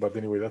polluting. But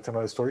anyway, that's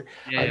another story.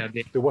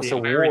 There was a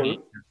wall.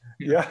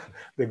 Yeah,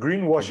 the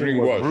greenwashing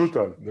was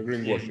brutal. The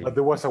greenwashing. But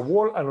there was a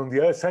wall, and on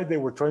the other side, they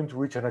were trying to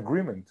reach an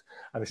agreement.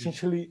 And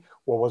essentially,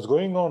 what was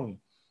going on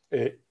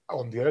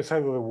the other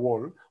side of the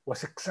wall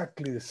was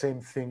exactly the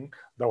same thing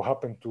that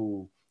happened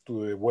to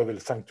the Weddell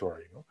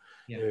Sanctuary.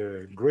 You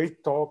know?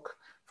 Great talk,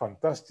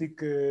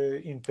 fantastic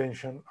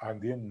intention,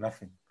 and then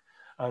nothing.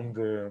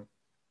 And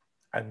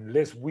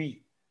unless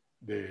we,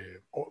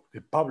 the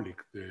public,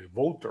 the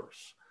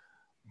voters,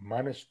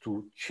 manage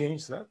to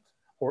change that,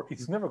 or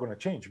it's never going to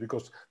change,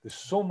 because there's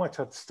so much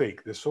at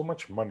stake, there's so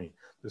much money,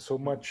 there's so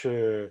much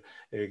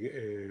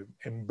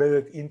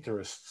embedded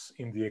interests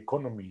in the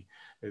economy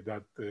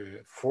that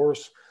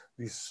force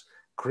this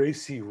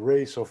crazy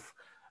race of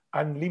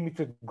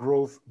unlimited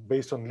growth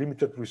based on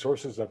limited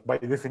resources that by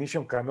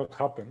definition cannot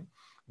happen.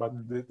 But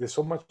there's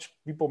so much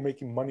people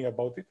making money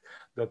about it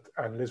that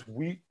unless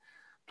we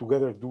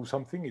together do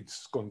something,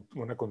 it's going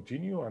to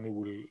continue, and it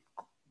will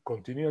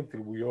continue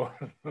until we all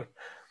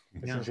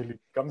essentially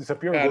come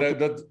disappear.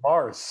 That's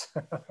Mars.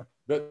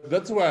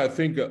 That's why I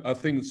think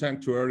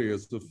Sanctuary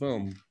as a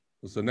film,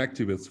 as an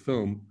activist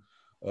film,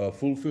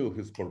 fulfill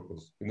his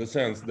purpose in the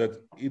sense that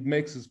it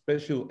makes a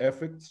special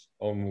effects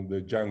on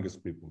the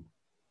youngest people.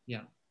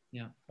 Yeah.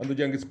 And the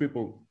youngest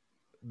people,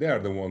 they are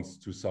the ones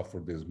to suffer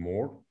this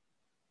more,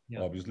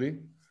 obviously,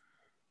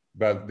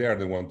 but they are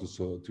the ones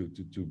to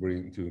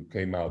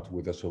came out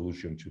with a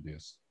solution to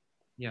this.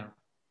 Yeah.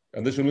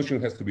 And the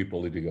solution has to be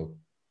political.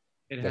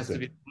 It has to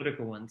be a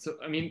political one. So,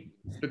 I mean,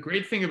 the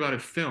great thing about a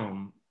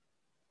film,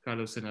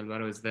 Carlos and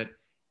Álvaro, is that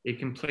it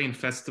can play in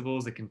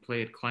festivals, it can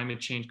play at climate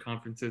change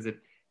conferences.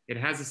 It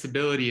has this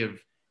ability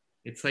of,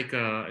 it's like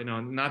a, you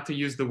know, not to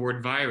use the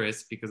word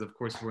virus, because of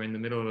course we're in the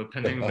middle of a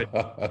pandemic,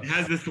 but it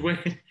has this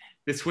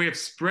way of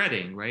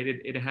spreading, right?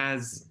 It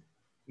has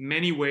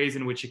many ways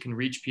in which it can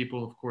reach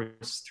people, of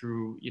course,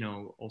 through, you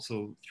know,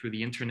 also through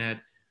the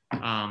internet.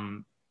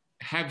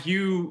 Have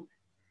you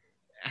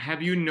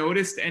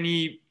noticed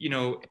any, you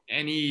know,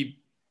 any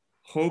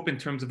hope in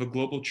terms of a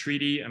global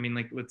treaty? I mean,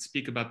 like, let's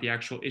speak about the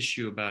actual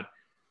issue about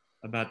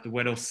the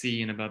Weddell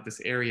Sea and about this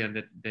area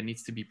that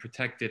needs to be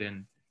protected,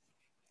 and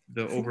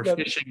the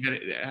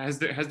overfishing. Has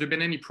there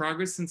been any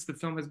progress since the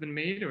film has been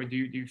made, or do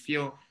you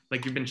feel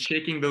like you've been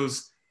shaking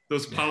those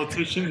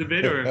politicians a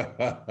bit, or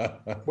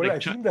well, like I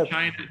think that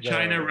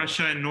China,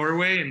 Russia, and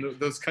Norway, and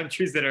those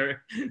countries that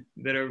are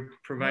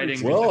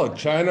providing? Well,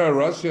 China,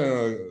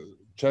 Russia,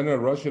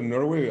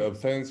 Norway.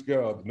 Thanks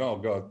God. No,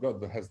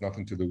 God has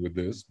nothing to do with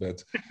this,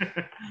 but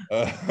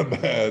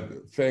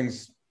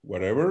thanks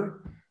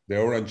whatever. The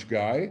orange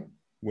guy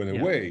went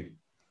away.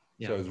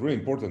 So it's really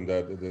important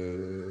that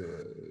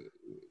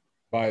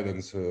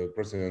Biden's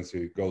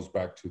presidency goes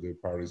back to the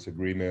Paris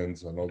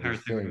agreements and all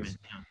these things,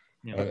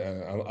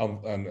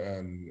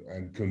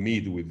 and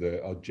commit with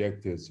the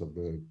objectives of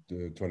the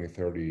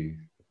 2030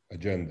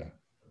 agenda.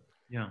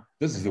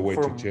 This is the way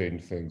to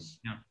change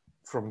things.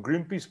 From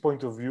Greenpeace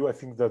point of view, I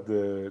think that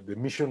the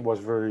mission was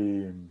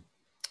very,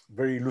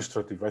 very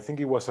illustrative. I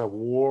think it was a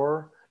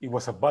war. It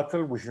was a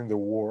battle within the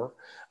war,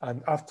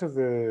 and after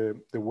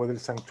the Weddell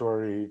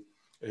Sanctuary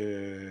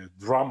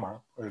drama,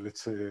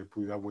 let's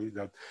put it that way,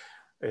 that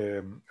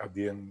at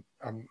the end,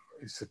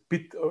 it's a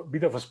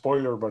bit of a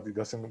spoiler, but it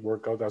doesn't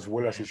work out as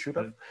well as it should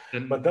have.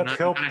 But that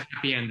helped. Not a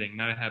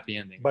happy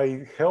ending. But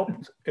it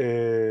helped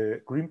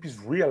Greenpeace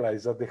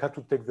realize that they had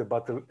to take the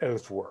battle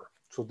elsewhere.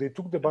 So they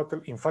took the battle.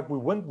 In fact, we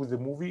went with the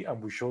movie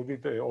and we showed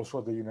it also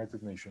at the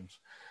United Nations.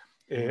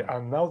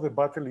 And now the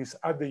battle is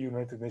at the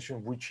United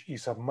Nations, which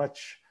is a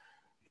much,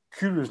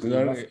 curiously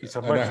enough, it's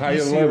a much higher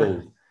easier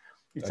level.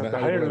 It's at a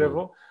higher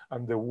level,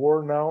 and the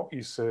war now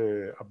is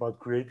about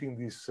creating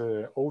this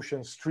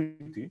Oceans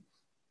Treaty,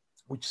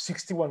 which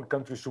 61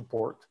 countries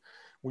support,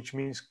 which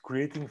means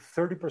creating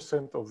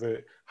 30% of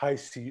the high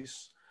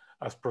seas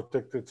as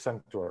protected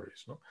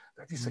sanctuaries. No?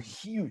 That is a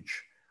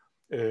huge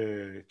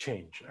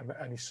change,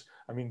 and it's,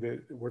 I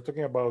mean, we're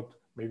talking about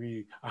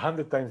maybe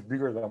 100 times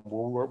bigger than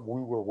what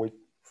we were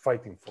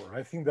fighting for.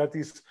 I think that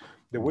is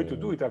the way to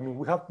do it. I mean,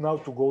 we have now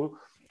to go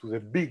to the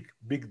big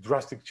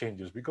drastic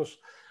changes, because,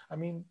 I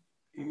mean,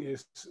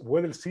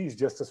 Weddell Sea is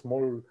just a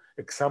small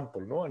example,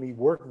 no? And it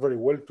worked very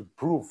well to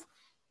prove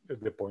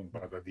the point.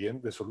 But at the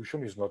end, the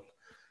solution is not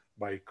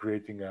by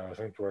creating a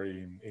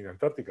sanctuary in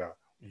Antarctica.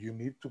 You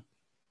need to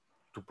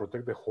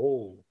protect the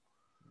whole.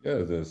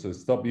 Yeah, so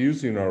stop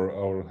using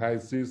our high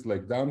seas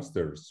like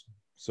dumpsters.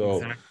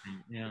 So,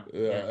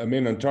 exactly. I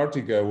mean,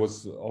 Antarctica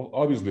was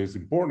obviously it's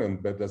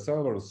important, but as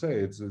Álvaro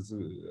says,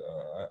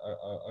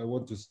 I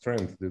want to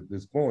strengthen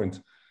this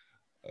point.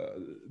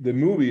 The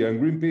movie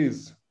and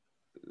Greenpeace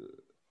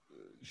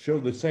show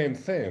the same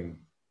thing.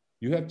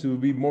 You have to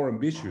be more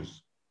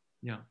ambitious.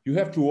 You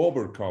have to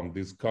overcome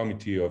this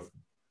committee of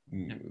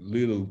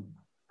little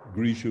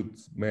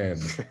greased men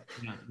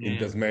in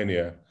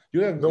Tasmania.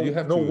 You have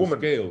to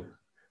scale.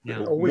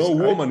 No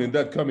woman in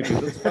that committee.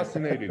 That's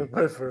fascinating.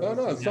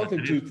 No, it's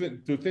something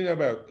to think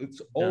about.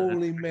 It's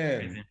only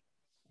men.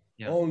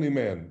 Only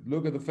men.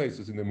 Look at the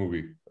faces in the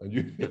movie, and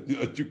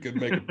you can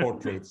make a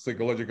portrait,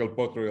 psychological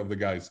portrait of the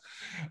guys.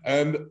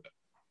 And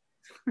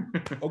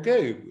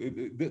Okay,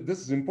 this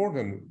is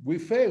important. We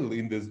fail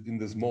in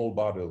the small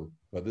battle,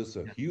 but this is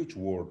a huge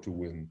war to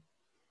win.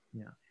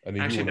 Yeah. And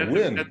if actually, you want to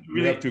win,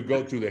 you have to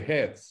go to the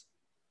heads.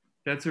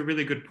 That's a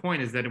really good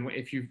point. Is that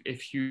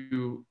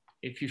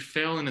if you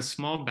fail in a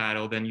small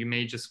battle, then you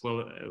may as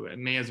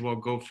well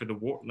go for the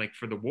war,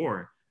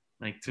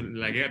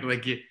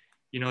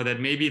 you know, that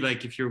maybe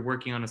like if you're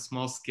working on a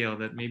small scale,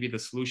 that maybe the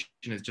solution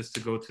is just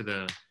to go to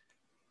the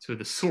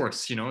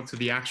source, you know, to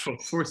the actual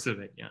source of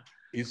it. Yeah.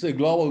 It's a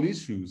global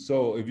issue.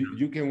 So if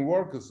you can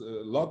work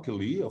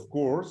locally, of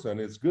course, and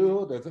it's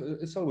good,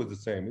 it's always the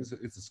same.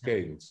 It's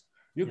scales.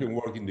 You can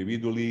work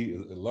individually,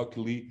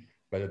 locally,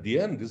 but at the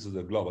end, this is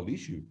a global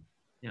issue.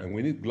 Yeah. And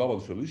we need global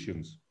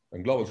solutions.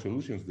 And global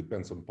solutions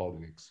depends on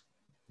politics.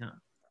 Yeah.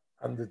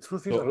 And the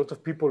truth is, a lot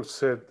of people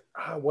said,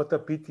 what a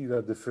pity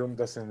that the film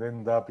doesn't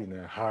end up in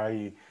a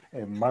high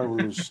and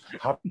marvelous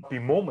happy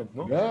moment,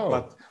 no? No,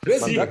 but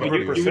that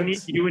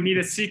represents... you would need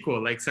a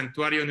sequel, like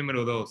Santuario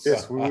número 2.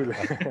 Yes, we will.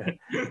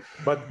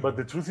 but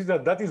the truth is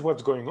that is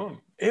what's going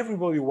on.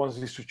 Everybody wants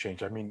this to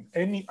change. I mean,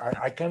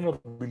 I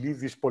cannot believe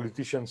these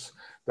politicians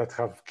that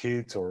have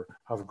kids or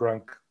have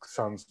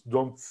grandsons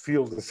don't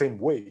feel the same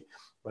way.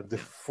 But the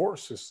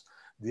forces,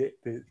 the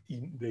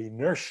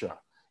inertia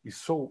is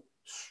so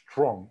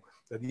strong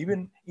that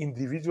even the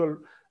individual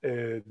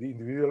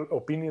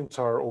opinions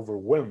are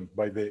overwhelmed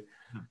by the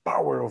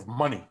power of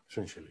money,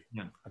 essentially.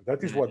 Yeah. And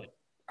that is what,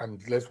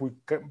 unless we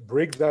can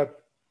break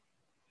that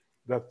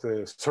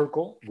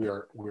circle, we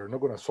are not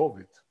going to solve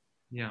it.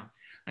 Yeah.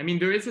 I mean,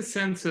 there is a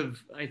sense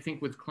of, I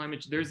think with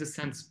climate, there's a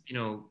sense, you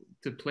know,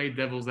 to play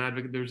devil's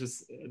advocate, there's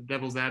this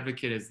devil's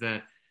advocate is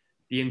that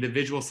the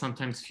individual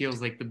sometimes feels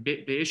like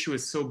the issue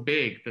is so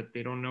big that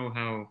they don't know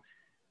how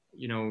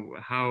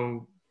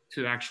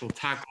to actually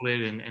tackle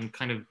it, and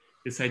kind of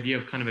this idea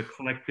of kind of a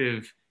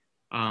collective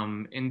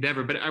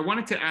endeavor. But I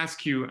wanted to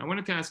ask you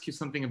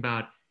something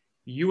about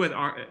you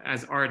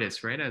as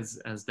artists, right?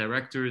 As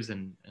directors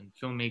and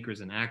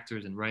filmmakers and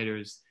actors and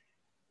writers.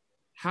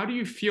 How do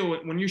you feel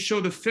when you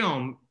show the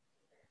film,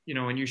 you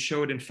know, and you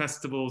show it in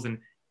festivals, and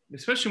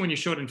especially when you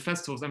show it in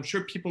festivals, I'm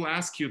sure people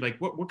ask you like,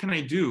 what can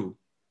I do?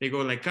 They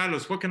go like,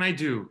 Carlos, what can I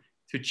do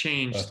to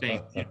change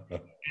things?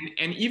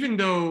 And even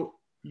though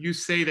you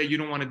say that you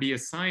don't want to be a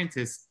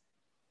scientist,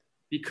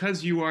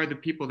 because you are the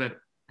people that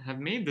have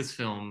made this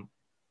film,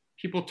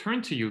 people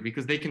turn to you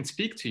because they can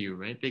speak to you,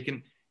 right?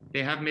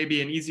 They have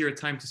maybe an easier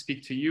time to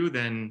speak to you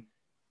than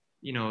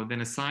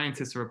a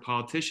scientist or a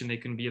politician. They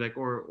can be like,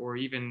 or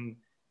even,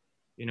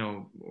 you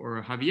know,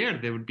 or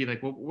Javier, they would be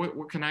like, well,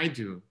 what can I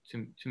do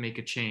to make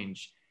a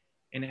change?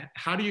 And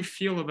how do you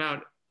feel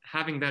about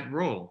having that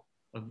role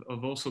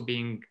of also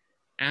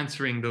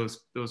answering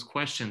those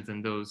questions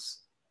and those.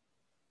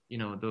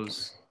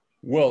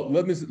 Well,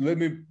 let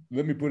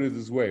me put it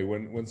this way.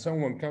 When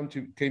someone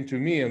came to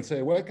me and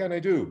say, what can I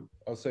do?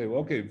 I'll say,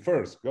 well, okay,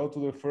 first go to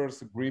the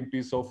first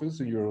Greenpeace office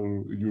in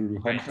your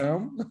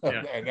hometown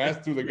and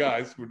ask to the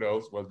guys who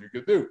knows what you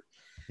can do.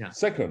 Yeah.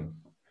 Second,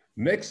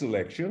 next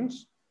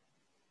elections,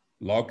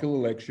 local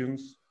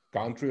elections,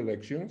 country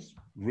elections,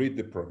 read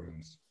the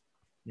programs.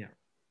 Yeah.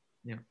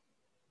 Yeah.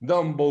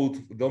 Don't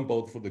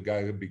vote for the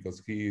guy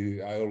because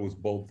I always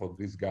vote for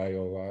this guy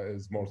or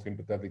is more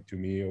sympathetic to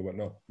me or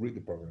whatnot. Read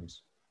the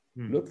programs.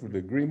 Look for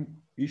the green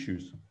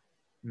issues,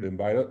 the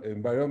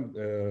environment,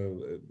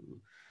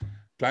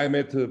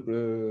 climate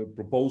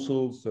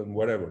proposals and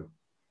whatever.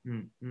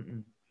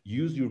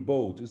 Use your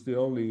vote.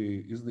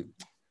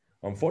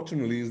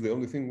 Unfortunately, is the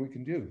only thing we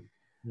can do.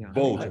 Yeah.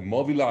 Vote and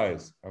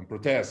mobilize and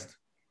protest.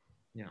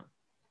 Yeah.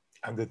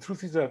 And the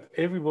truth is that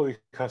everybody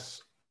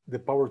has the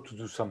power to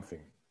do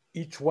something.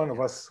 Each one of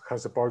us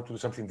has the power to do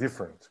something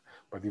different.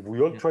 But if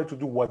we all try to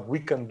do what we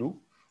can do,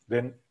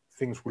 then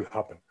things will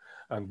happen.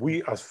 And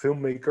we as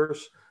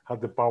filmmakers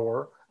have the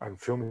power, and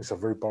film is a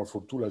very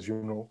powerful tool, as you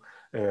know,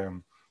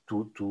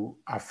 to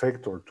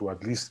affect or to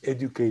at least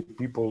educate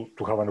people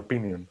to have an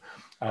opinion.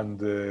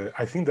 And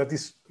I think that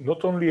is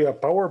not only a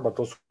power, but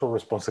also a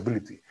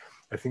responsibility.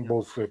 I think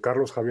both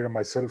Carlos, Javier, and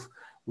myself,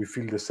 we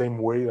feel the same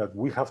way, that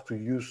we have to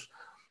use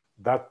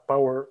that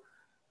power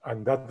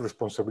and that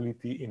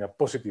responsibility in a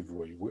positive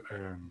way.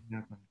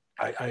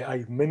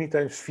 I many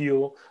times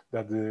feel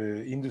that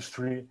the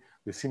industry,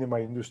 the cinema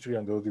industry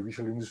and the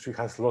audiovisual industry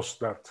has lost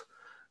that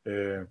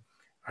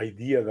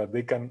idea that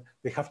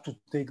they have to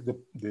take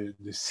the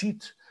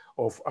seat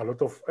of a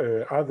lot of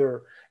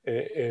other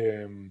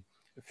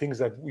things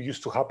that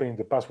used to happen in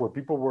the past, where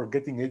people were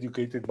getting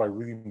educated by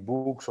reading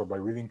books or by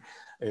reading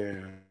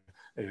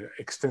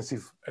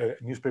extensive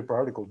newspaper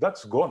articles.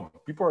 That's gone.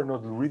 People are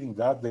not reading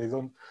that. They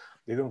don't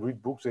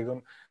read books. They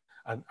don't.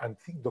 And I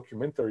think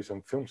documentaries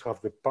and films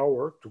have the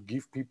power to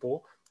give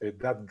people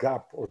that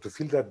gap, or to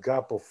fill that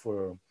gap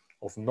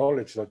of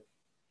knowledge that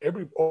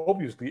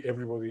obviously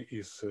everybody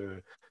is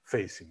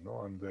facing.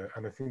 No? And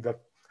I think that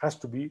has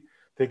to be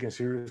taken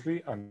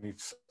seriously, and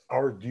it's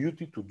our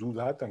duty to do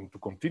that and to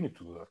continue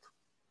to do that.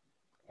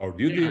 Our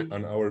duty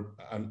and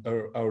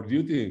our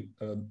duty,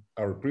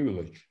 our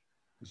privilege.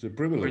 It's a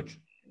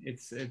privilege.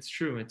 it's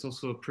true. It's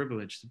also a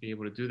privilege to be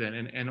able to do that,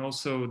 and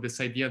also this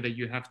idea that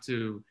you have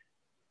to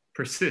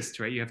persist,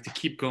 right? You have to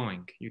keep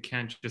going. You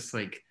can't just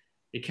like,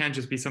 it can't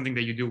just be something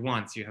that you do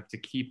once. You have to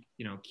keep,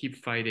 keep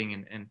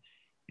fighting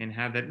and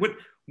have that.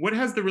 What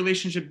has the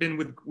relationship been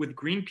with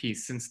Greenpeace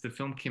since the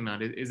film came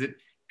out? Is it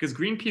because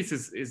Greenpeace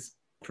is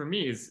for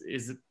me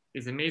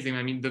is amazing.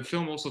 I mean, the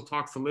film also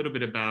talks a little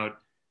bit about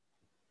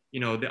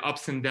the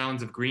ups and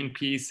downs of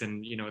Greenpeace,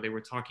 and they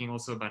were talking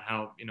also about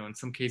how in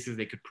some cases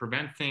they could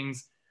prevent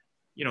things.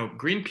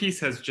 Greenpeace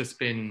has just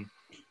been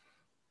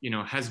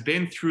has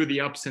been through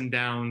the ups and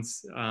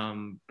downs,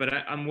 but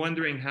I'm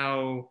wondering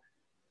how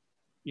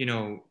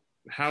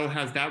how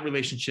has that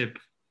relationship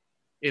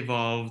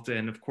evolved?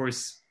 And of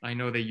course, I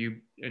know that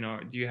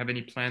do you have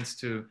any plans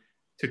to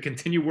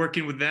continue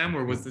working with them,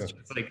 or was this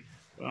just like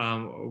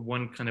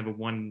one kind of a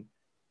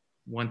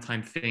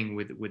one-time thing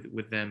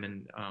with them?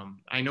 And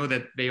I know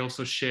that they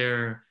also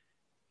share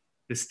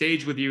the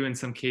stage with you in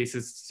some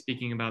cases,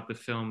 speaking about the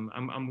film.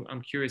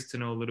 I'm curious to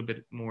know a little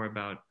bit more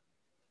about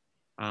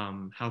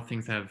how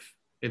things have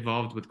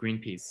evolved with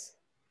Greenpeace.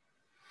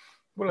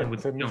 Well,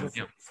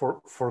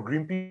 for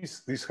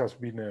Greenpeace, this has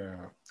been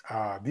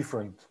a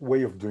different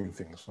way of doing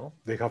things. No?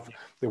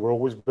 They were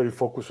always very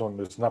focused on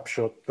the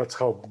snapshot. That's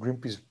how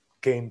Greenpeace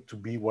came to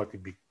be what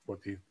it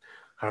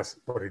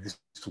is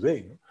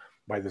today. No?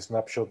 By the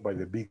snapshot, by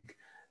the big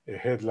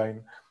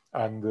headline,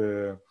 and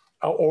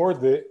or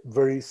the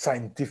very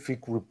scientific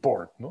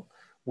report. No,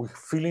 we're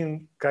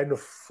feeling kind of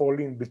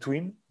falling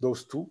between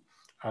those two,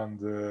 and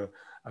the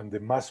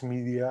mass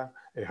media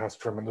has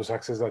tremendous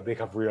access that they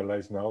have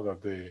realized now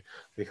that they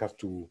have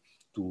to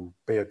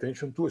pay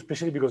attention to,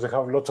 especially because they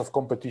have lots of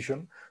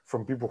competition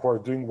from people who are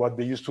doing what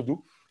they used to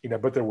do in a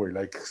better way,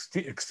 like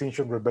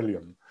Extinction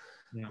Rebellion.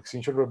 Yeah.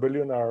 Extinction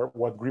Rebellion are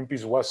what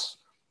Greenpeace was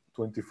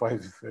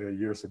 25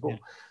 years ago. Yeah.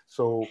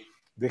 So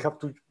they have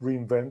to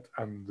reinvent,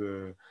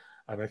 and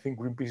I think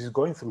Greenpeace is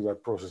going through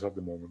that process at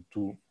the moment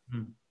to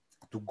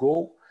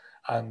go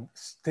and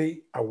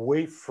stay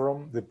away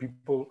from the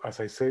people, as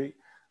I say,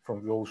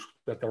 from those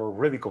that are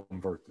already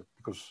converted,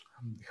 because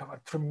they have a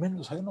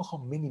tremendous, I don't know how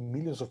many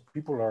millions of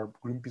people are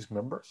Greenpeace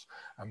members,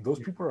 and those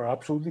people are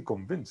absolutely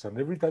convinced. And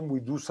every time we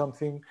do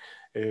something,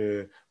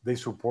 they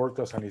support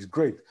us, and it's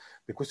great.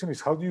 The question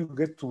is, how do you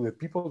get to the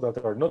people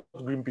that are not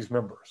Greenpeace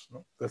members?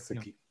 No? That's the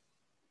key.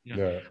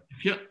 Yeah.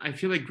 I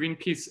feel like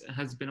Greenpeace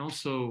has been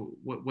also,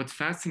 what's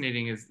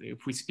fascinating is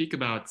if we speak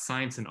about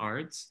science and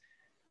arts,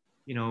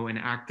 and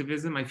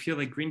activism, I feel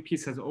like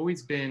Greenpeace has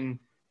always been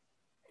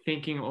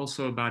thinking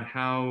also about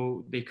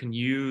how they can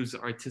use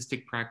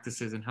artistic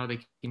practices and how they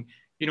can,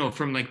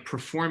 from like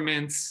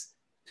performance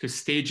to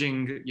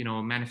staging,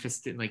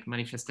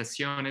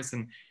 manifestaciones.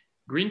 And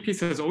Greenpeace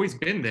has always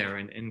been there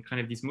in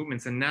kind of these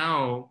movements. And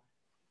now,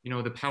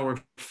 the power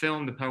of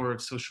film, the power of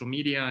social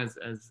media,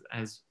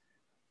 as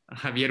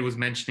Javier was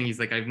mentioning, he's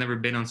like, I've never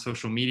been on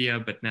social media,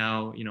 but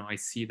now, I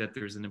see that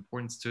there's an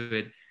importance to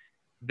it.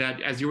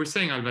 That, as you were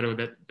saying, Álvaro,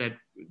 that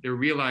they're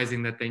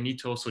realizing that they need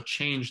to also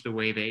change the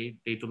way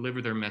they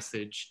deliver their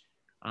message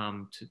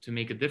to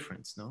make a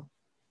difference. No.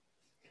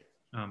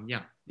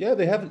 Yeah,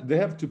 they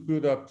have to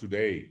put up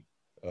today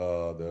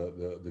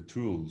the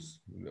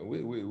tools.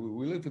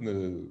 We live in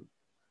the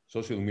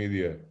social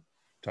media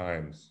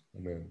times. I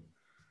mean,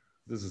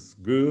 this is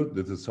good.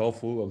 This is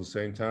helpful at the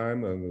same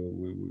time, and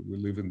we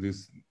live in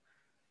this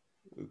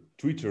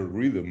Twitter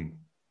rhythm.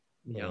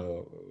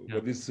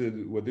 What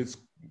this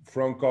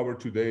front cover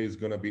today is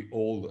going to be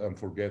old and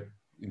forget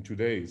in 2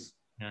 days.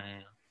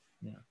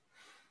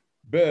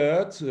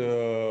 But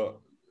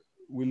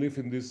we live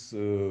in this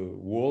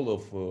world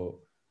of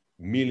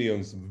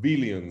millions,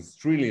 billions,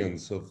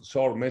 trillions of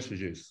short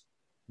messages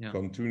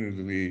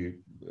continually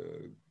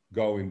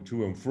going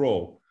to and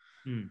fro.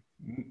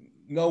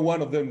 No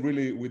one of them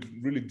really with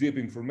really deep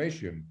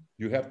information.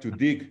 You have to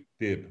dig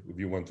deep if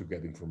you want to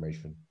get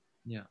information.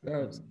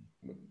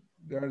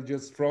 There are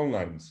just front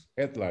lines,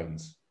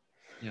 headlines.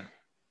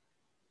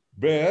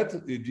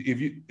 But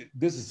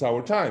this is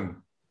our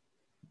time.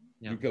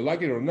 You can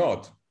like it or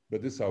not,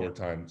 but this is our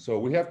time. So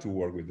we have to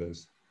work with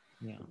this.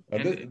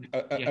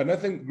 And I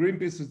think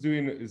Greenpeace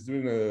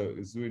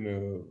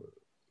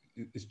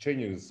is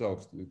changing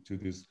itself to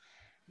this,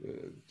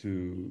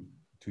 to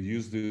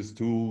use these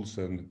tools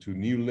and to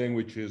new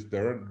languages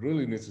that are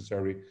really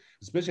necessary,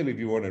 especially if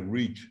you want to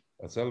reach,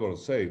 as Álvaro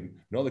said,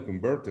 not the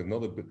converted,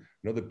 not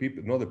the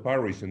people, not the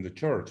parish and the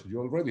church. You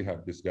already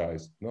have these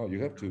guys. No, you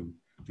have to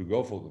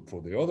go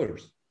for the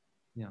others.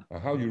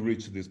 And how you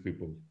reach these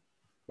people?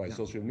 By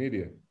social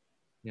media.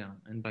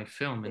 And by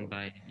film, and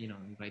by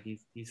by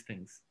these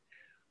things.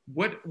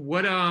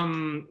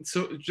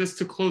 So just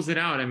to close it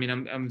out, I mean,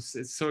 I'm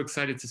so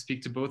excited to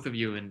speak to both of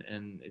you,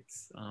 and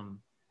it's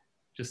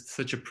just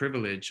such a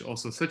privilege,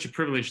 also such a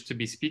privilege to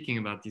be speaking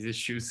about these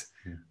issues.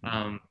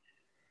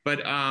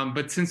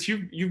 But since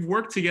you've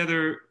worked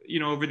together,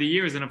 over the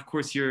years, and of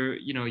course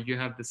you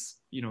have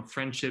this,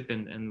 friendship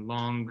and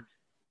long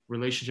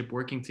relationship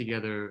working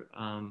together.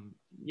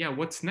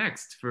 What's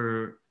next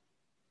for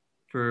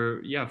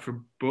for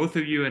both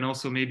of you, and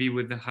also maybe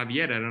with the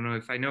Javier. I don't know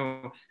if I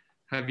know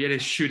Javier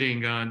is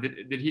shooting.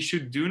 Did he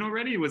shoot Dune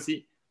already?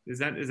 Is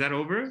that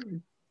over?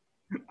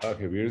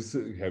 Javier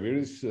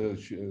is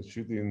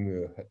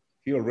shooting.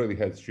 He already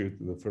had shot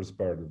the first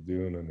part of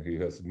Dune, and he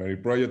has many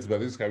projects.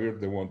 But it's Javier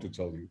the one to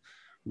tell you.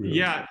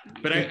 Yeah,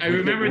 but I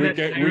remember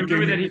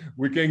that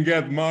we can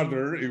get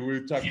murdered if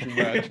we talk too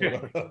much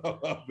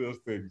about those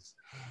things.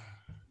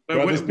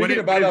 But speaking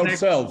about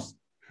ourselves.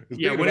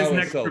 Yeah, what is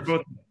next for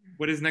both?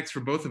 What is next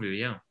for both of you?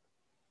 Yeah,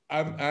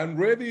 I'm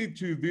ready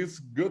to this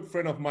good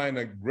friend of mine,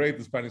 a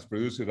great Spanish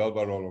producer,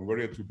 Álvaro,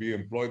 Longoria, to be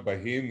employed by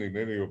him in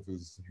any of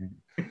his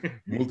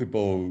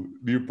multiple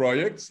new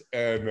projects.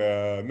 And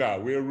now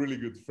we are really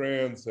good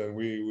friends, and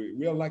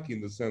we are lucky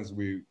in the sense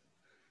we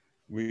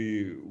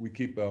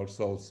keep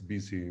ourselves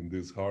busy in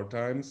these hard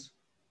times,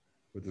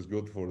 but it's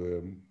good for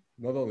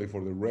not only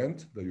for the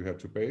rent that you have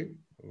to pay,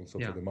 also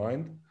for the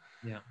mind.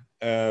 Yeah.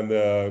 And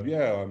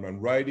I'm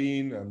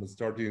writing. I'm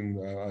starting.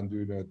 I'm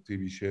doing a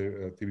TV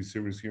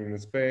series here in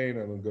Spain,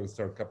 and I'm going to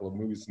start a couple of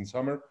movies in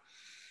summer.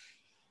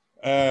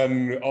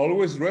 And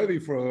always ready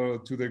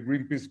to the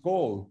Greenpeace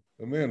call.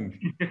 I mean,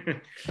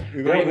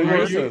 it all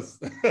uses.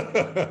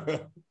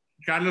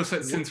 Carlos,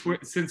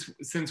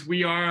 since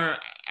we are,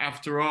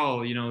 after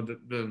all, you know,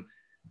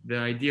 the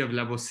idea of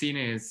Labocine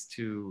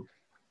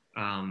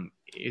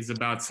is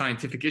about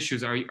scientific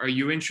issues. Are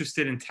you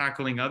interested in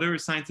tackling other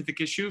scientific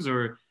issues,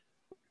 or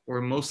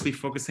mostly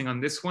focusing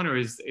on this one, or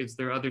is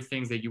there other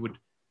things that you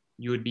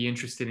would be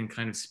interested in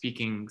kind of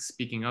speaking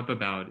up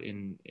about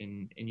in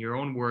your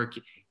own work,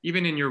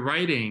 even in your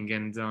writing,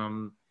 and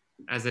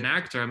as an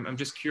actor? I'm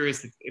just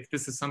curious if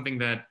this is something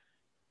that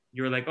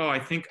you're like, oh, I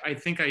think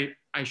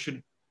I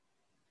should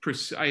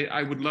pursue.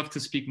 I would love to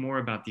speak more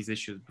about these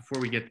issues. Before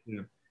we get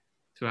to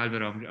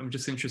Álvaro, I'm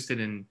just interested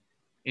in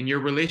your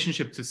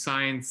relationship to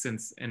science and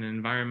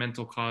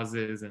environmental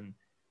causes and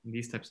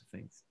these types of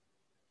things.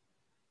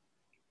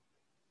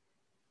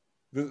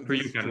 For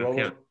you, Carlos.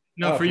 Yeah.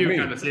 No, for you,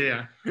 Carlos.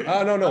 Yeah.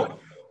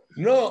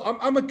 No.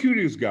 I'm a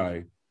curious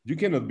guy. You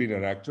cannot be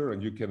an actor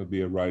and you cannot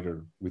be a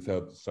writer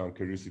without some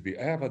curiosity.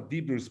 I have a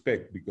deep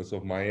respect because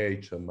of my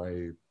age and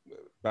my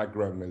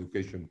background and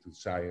education to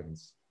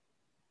science.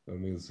 I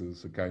mean,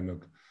 it's a kind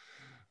of,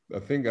 I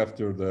think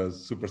after the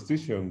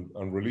superstition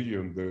and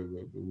religion,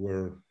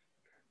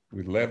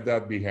 we left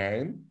that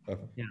behind.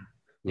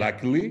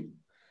 Luckily,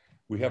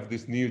 we have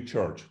this new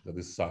church that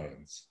is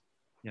science.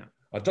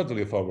 I'm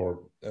totally for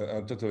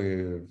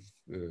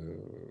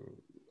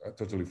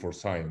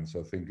science.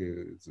 I think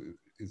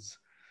it's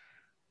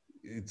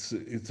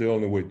the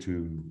only way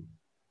to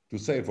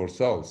save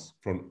ourselves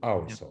from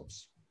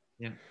ourselves.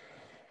 Yeah.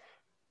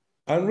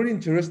 I'm really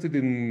interested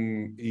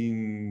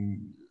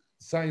in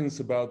science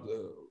about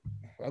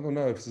I don't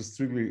know if it's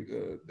strictly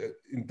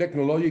in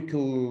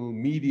technological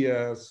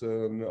medias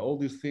and all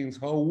these things,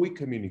 how we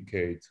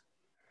communicate,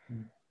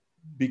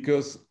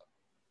 because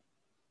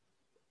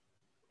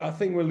I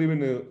think we live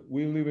in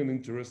an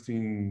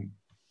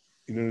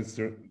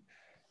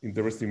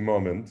interesting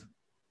moment,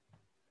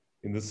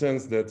 in the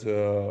sense that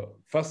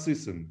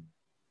fascism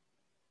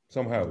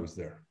somehow is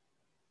there.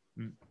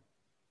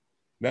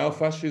 Now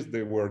fascists,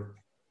 they wear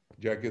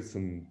jackets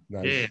and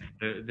nice. Yeah,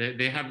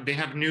 they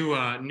have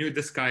new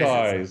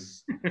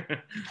disguises.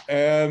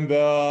 And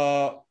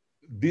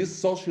this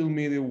social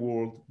media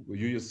world,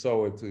 you just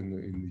saw it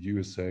in the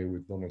USA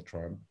with Donald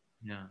Trump.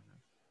 Yeah.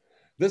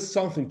 There's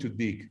something to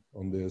dig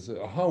on this,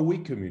 how we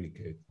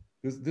communicate.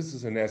 This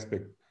is an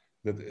aspect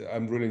that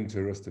I'm really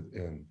interested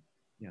in.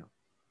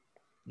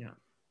 Yeah.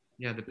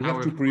 The power. We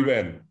have to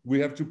prevent. We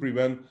have to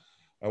prevent,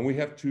 and we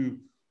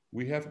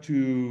have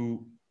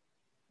to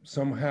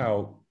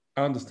somehow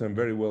understand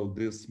very well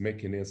this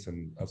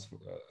mechanism as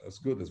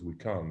good as we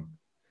can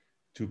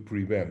to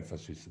prevent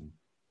fascism.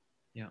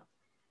 Yeah,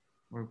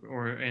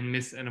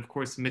 and of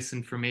course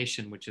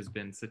misinformation, which has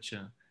been such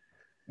a.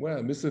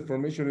 Well,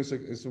 misinformation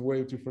is a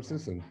way to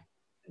fascism.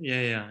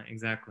 Yeah,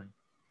 exactly.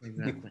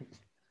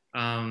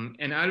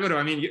 And Álvaro,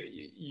 I mean,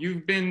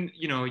 you've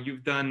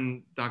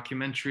done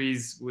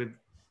documentaries with,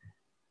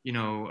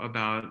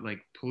 about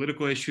like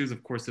political issues,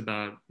 of course,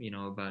 about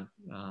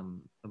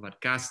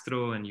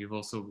Castro, and you've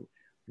also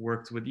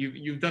worked with,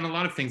 you've done a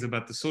lot of things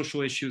about the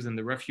social issues and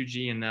the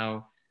refugee, and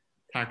now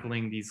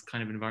tackling these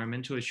kind of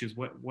environmental issues.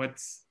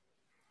 What's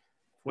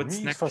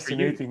next? It's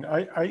fascinating.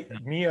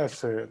 Me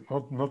as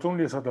not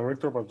only as a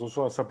director but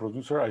also as a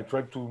producer, I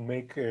try to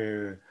make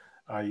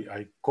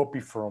I copy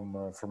from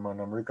an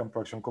American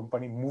production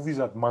company movies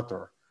that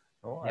matter.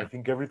 No? Yeah. I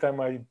think every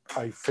time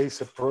I face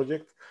a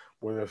project,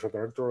 whether as a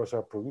director or as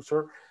a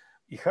producer,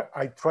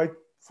 I try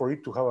for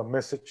it to have a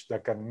message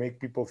that can make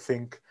people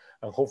think,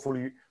 and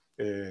hopefully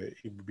it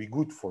would be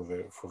good for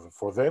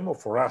them or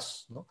for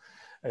us. No?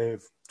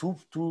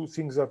 Two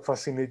things that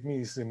fascinate me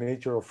is the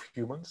nature of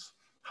humans,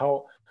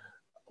 how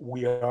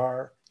we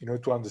are,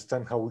 to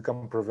understand how we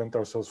can prevent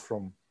ourselves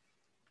from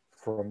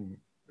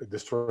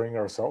destroying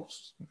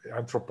ourselves,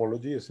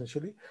 anthropology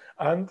essentially,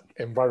 and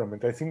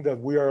environment. I think that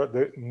we are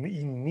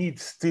in need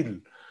still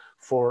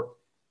for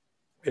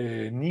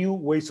new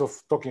ways of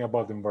talking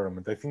about the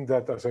environment. I think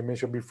that, as I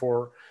mentioned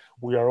before,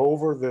 we are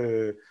over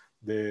the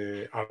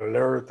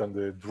alert and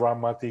the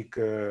dramatic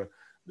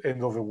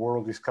end of the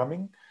world is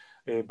coming.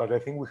 But I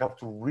think we have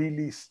to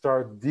really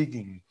start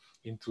digging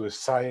into the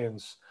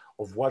science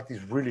of what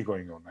is really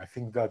going on. I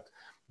think that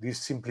this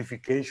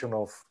simplification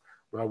of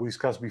what we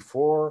discussed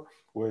before,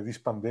 where this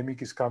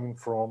pandemic is coming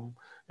from,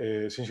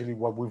 essentially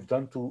what we've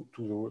done to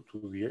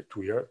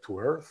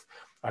Earth,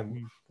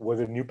 and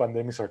whether new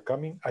pandemics are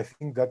coming, I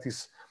think that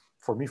is,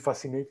 for me,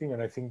 fascinating.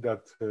 And I think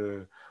that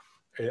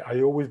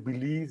I always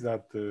believe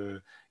that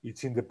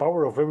it's in the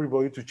power of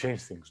everybody to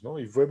change things. No,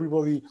 if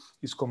everybody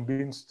is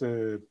convinced,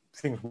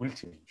 things will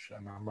change.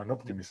 And I'm an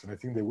optimist, and I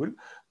think they will.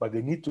 But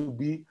they need to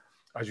be,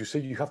 as you say,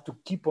 you have to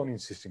keep on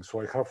insisting.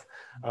 So I have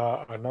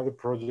another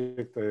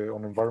project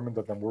on environment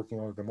that I'm working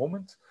on at the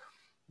moment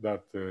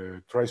that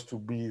tries to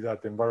be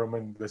that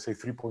environment, let's say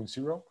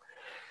 3.0.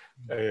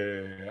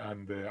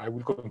 And I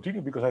will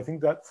continue, because I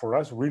think that for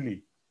us,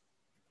 really,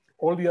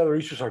 all the other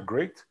issues are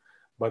great,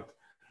 but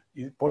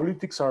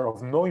politics are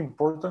of no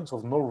importance,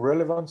 of no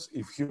relevance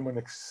if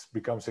human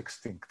becomes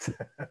extinct.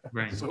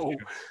 Right. So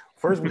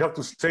first we have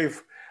to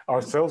save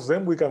ourselves,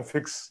 then we can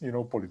fix,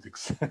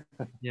 politics.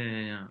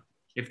 Yeah.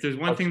 If there's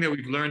one thing that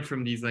we've learned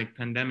from these like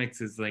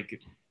pandemics is like,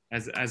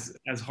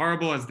 as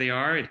horrible as they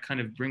are, it kind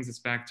of brings us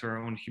back to our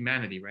own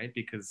humanity, right?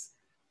 Because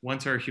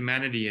once our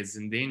humanity is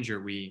in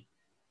danger, we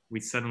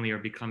suddenly are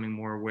becoming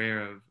more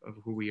aware of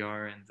who we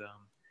are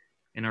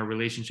and our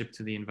relationship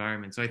to the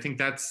environment. So I think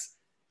that's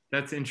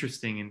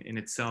interesting in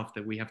itself,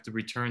 that we have to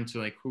return to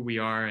like who we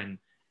are and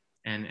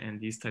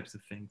these types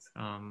of things.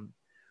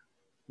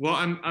 Well,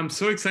 I'm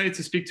so excited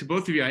to speak to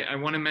both of you. I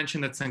want to mention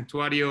that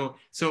Sanctuario,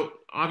 so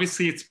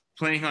obviously it's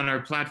playing on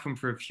our platform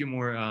for a few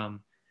more,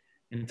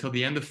 until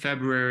the end of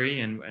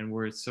February, and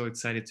we're so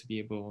excited to be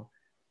able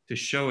to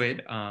show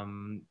it.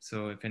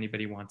 So if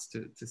anybody wants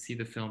to see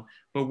the film,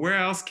 but where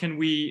else can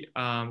we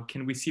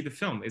see the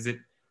film? Is it,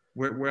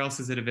 where else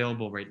is it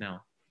available right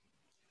now?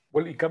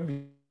 Well, it can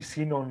be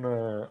seen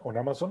on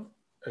Amazon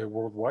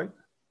worldwide,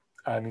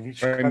 and in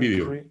each Prime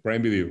country.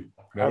 Prime Video.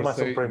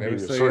 Amazon Prime Video.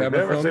 Sorry,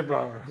 never say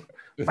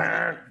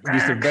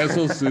Mr.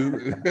 Bezos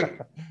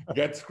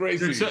gets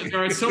crazy.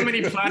 There are so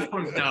many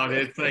platforms now that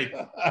it's like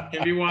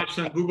can be watched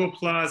on Google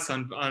Plus,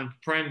 on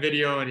Prime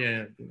Video, and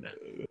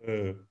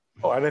yeah.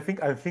 Oh, and I think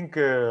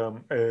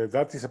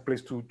that is a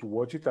place to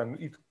watch it, and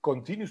it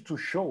continues to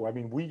show. I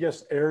mean, we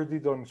just aired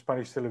it on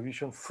Spanish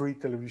television, free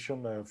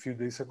television, a few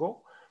days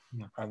ago,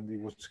 and it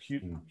was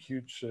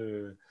huge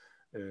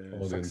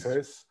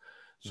success.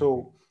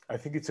 So I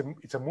think it's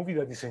a movie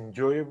that is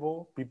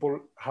enjoyable.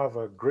 People have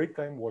a great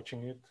time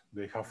watching it.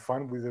 They have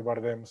fun with the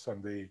Bardems,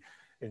 and they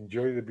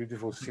enjoy the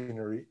beautiful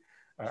scenery.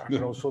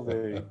 And also,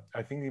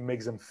 I think it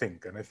makes them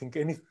think. And I think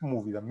any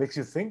movie that makes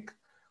you think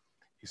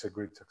is a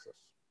great success.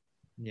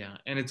 Yeah,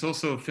 and it's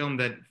also a film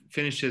that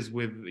finishes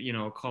with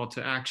a call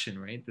to action,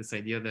 right? This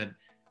idea that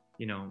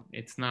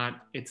it's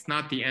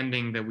not the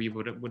ending that we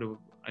would have.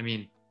 I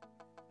mean,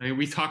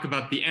 we talk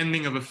about the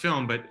ending of a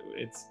film, but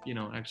it's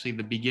actually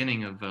the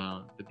beginning of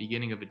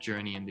a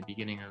journey, and the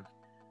beginning of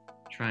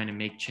trying to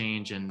make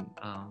change, and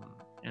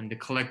the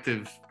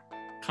collective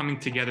coming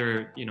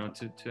together,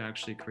 to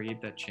actually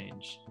create that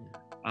change.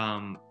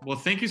 Well,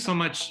 thank you so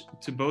much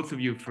to both of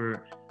you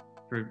for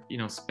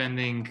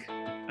spending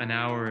an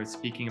hour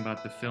speaking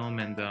about the film,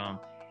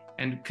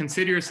 and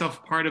consider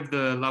yourself part of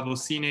the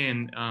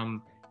Labocine,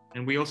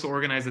 and we also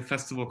organize a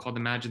festival called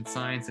Imagine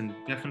Science, and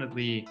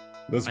definitely.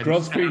 Let's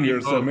cross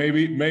fingers. So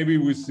maybe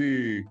we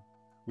see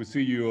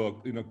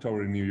you in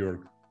October in New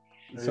York.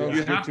 It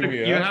sounds good to me.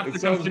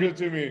 It sounds good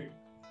to me.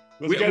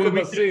 Let's get the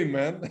vaccine,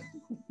 man.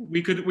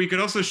 We could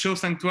also show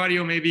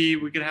Sanctuario. Maybe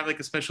we could have like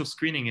a special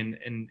screening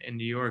in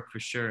New York for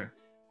sure.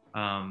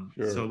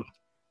 Sure. So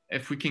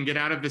if we can get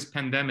out of this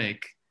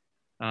pandemic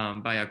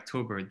by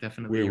October,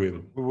 definitely we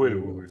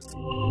will.